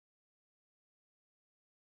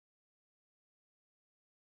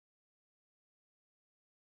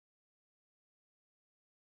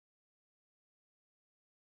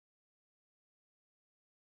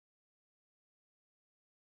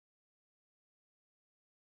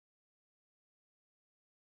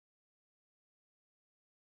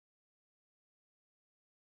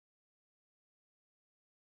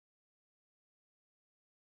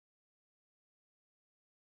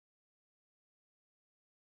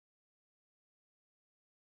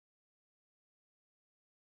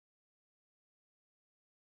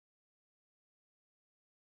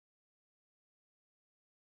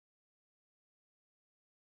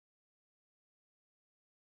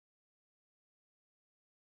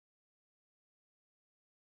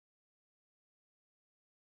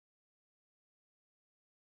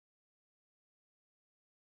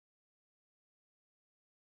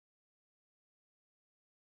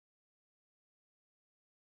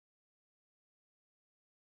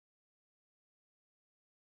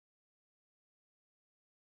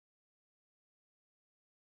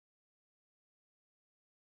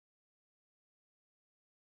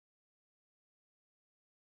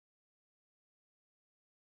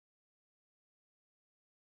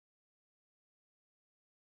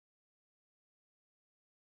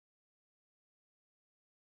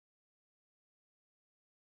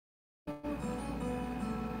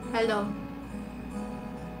 Hello.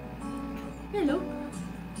 Hello.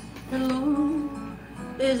 Hello,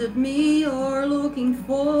 is it me you're looking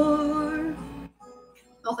for?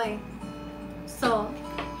 Okay. So,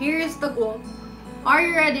 here's the quote. Are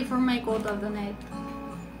you ready for my quote of the night?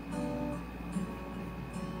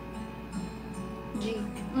 G.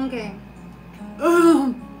 Okay.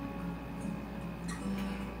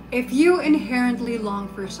 If you inherently long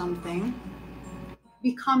for something,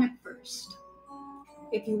 become it first.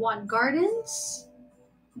 If you want gardens,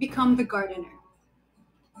 become the gardener.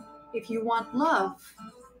 If you want love,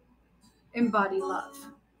 embody love.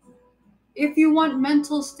 If you want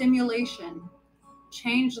mental stimulation,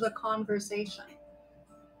 change the conversation.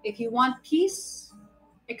 If you want peace,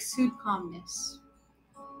 exude calmness.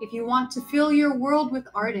 If you want to fill your world with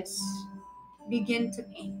artists, begin to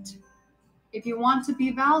paint. If you want to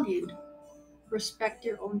be valued, respect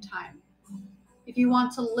your own time. If you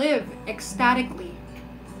want to live ecstatically,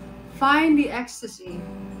 find the ecstasy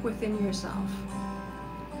within yourself.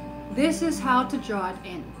 This is how to draw it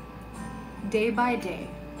in, day by day,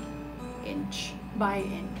 inch by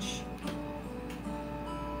inch.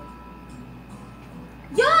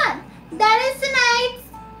 Yon! That is tonight's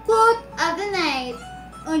quote of the night.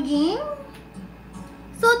 Okay?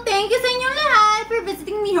 So thank you sa inyong lahat for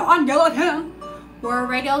visiting me here on GailFM. Where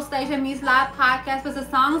radio station meets live podcast with the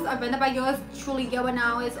songs are written by yours truly, Gawa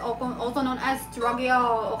now is also known as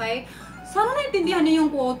Struggle, okay? Sana naintindihan niyo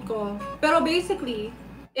yung quote ko. Pero basically,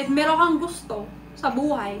 if meron kang gusto sa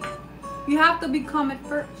buhay, you have to become it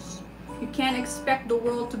first. You can't expect the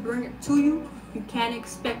world to bring it to you. You can't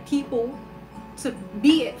expect people to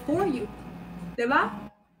be it for you. Diba?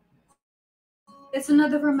 It's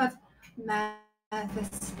another form of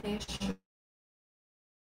manifestation.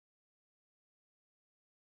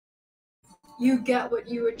 You get what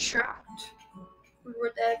you attract.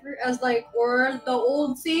 Whatever. Or the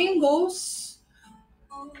old saying goes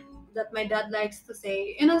that my dad likes to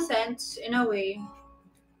say, in a sense, in a way,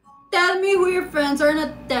 tell me who your friends are,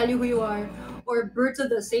 not tell you who you are. Or birds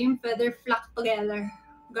of the same feather flock together.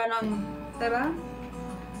 Ganon. Diba?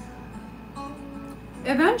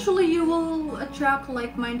 Eventually, you will attract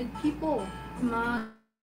like-minded people.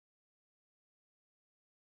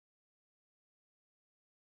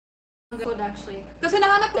 Good actually. Kasi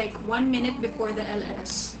nahanap ko like 1 minute before the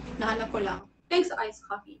LS. Nahanap ko lang. Thanks iced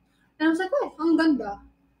coffee. And I was like, oh, ang ganda.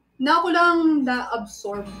 Na ako lang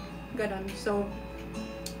na-absorb. Ganon. So,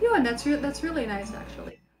 yun, that's really nice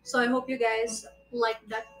actually. So I hope you guys like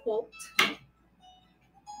that quote.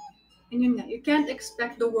 And yun nga, you can't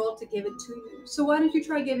expect the world to give it to you. So why don't you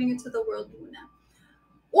try giving it to the world muna?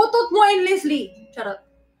 Utot mo endlessly! Charot.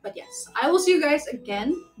 But yes, I will see you guys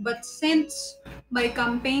again. But since may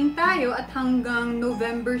campaign tayo at hanggang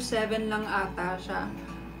November 7 lang ata siya,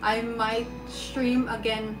 I might stream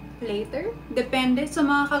again later. Depende sa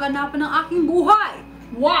mga kaganapan ng aking buhay.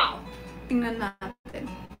 Wow! Tingnan natin.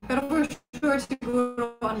 Pero for sure,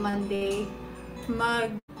 siguro on Monday,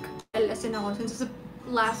 mag-LSN ako since it's the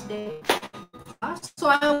last day. So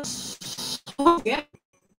I'll get.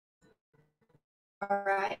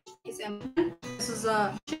 Alright, this is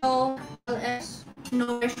a chill LS,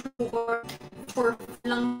 no pressure for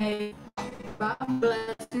lang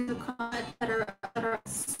blessing to come, etc.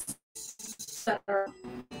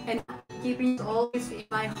 And keeping it always in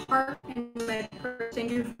my heart and my purse.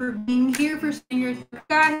 Thank you for being here, for staying here.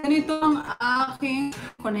 Kahit ganito ang aking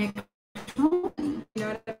connection. You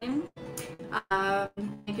know what I mean?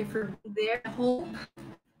 Thank you for being there. I hope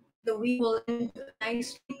the week will end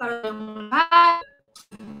nicely para lang lahat.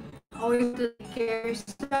 Always take care of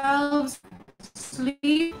yourselves.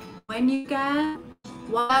 Sleep when you can.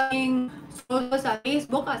 Watching social sa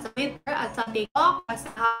Facebook, at sa Twitter, at sa TikTok, at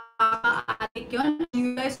sa atik yun.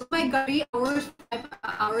 You guys, oh my God, 3 hours, 5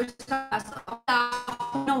 hours sa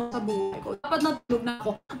sa buhay ko. Dapat natulog na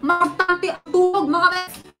ako. Makapante ang tulog, mga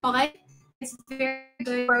best. Okay? It's very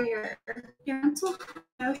good for your mental,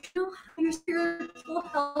 emotional, your spiritual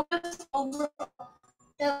health, overall.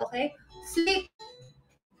 Okay? Sleep.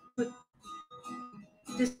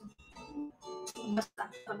 Just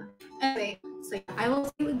basta. Anyway, so yeah, I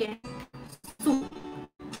will see you again soon.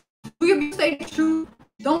 Do your best true.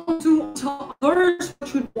 Don't do to others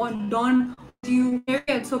what you want done to you.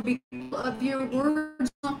 Period. So be careful of your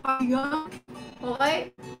words.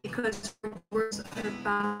 Okay? Because your words are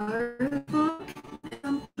powerful.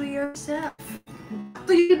 And to yourself.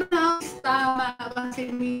 To you now, tama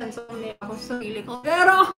kasi minsan sa mga ako sa sarili ko.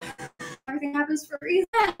 Pero everything happens for a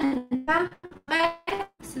reason. Okay?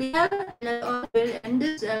 Sleep. Let all will end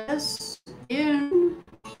this as in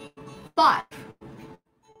 5,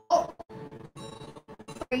 4,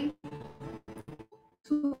 3,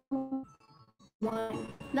 2, one.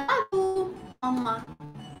 Love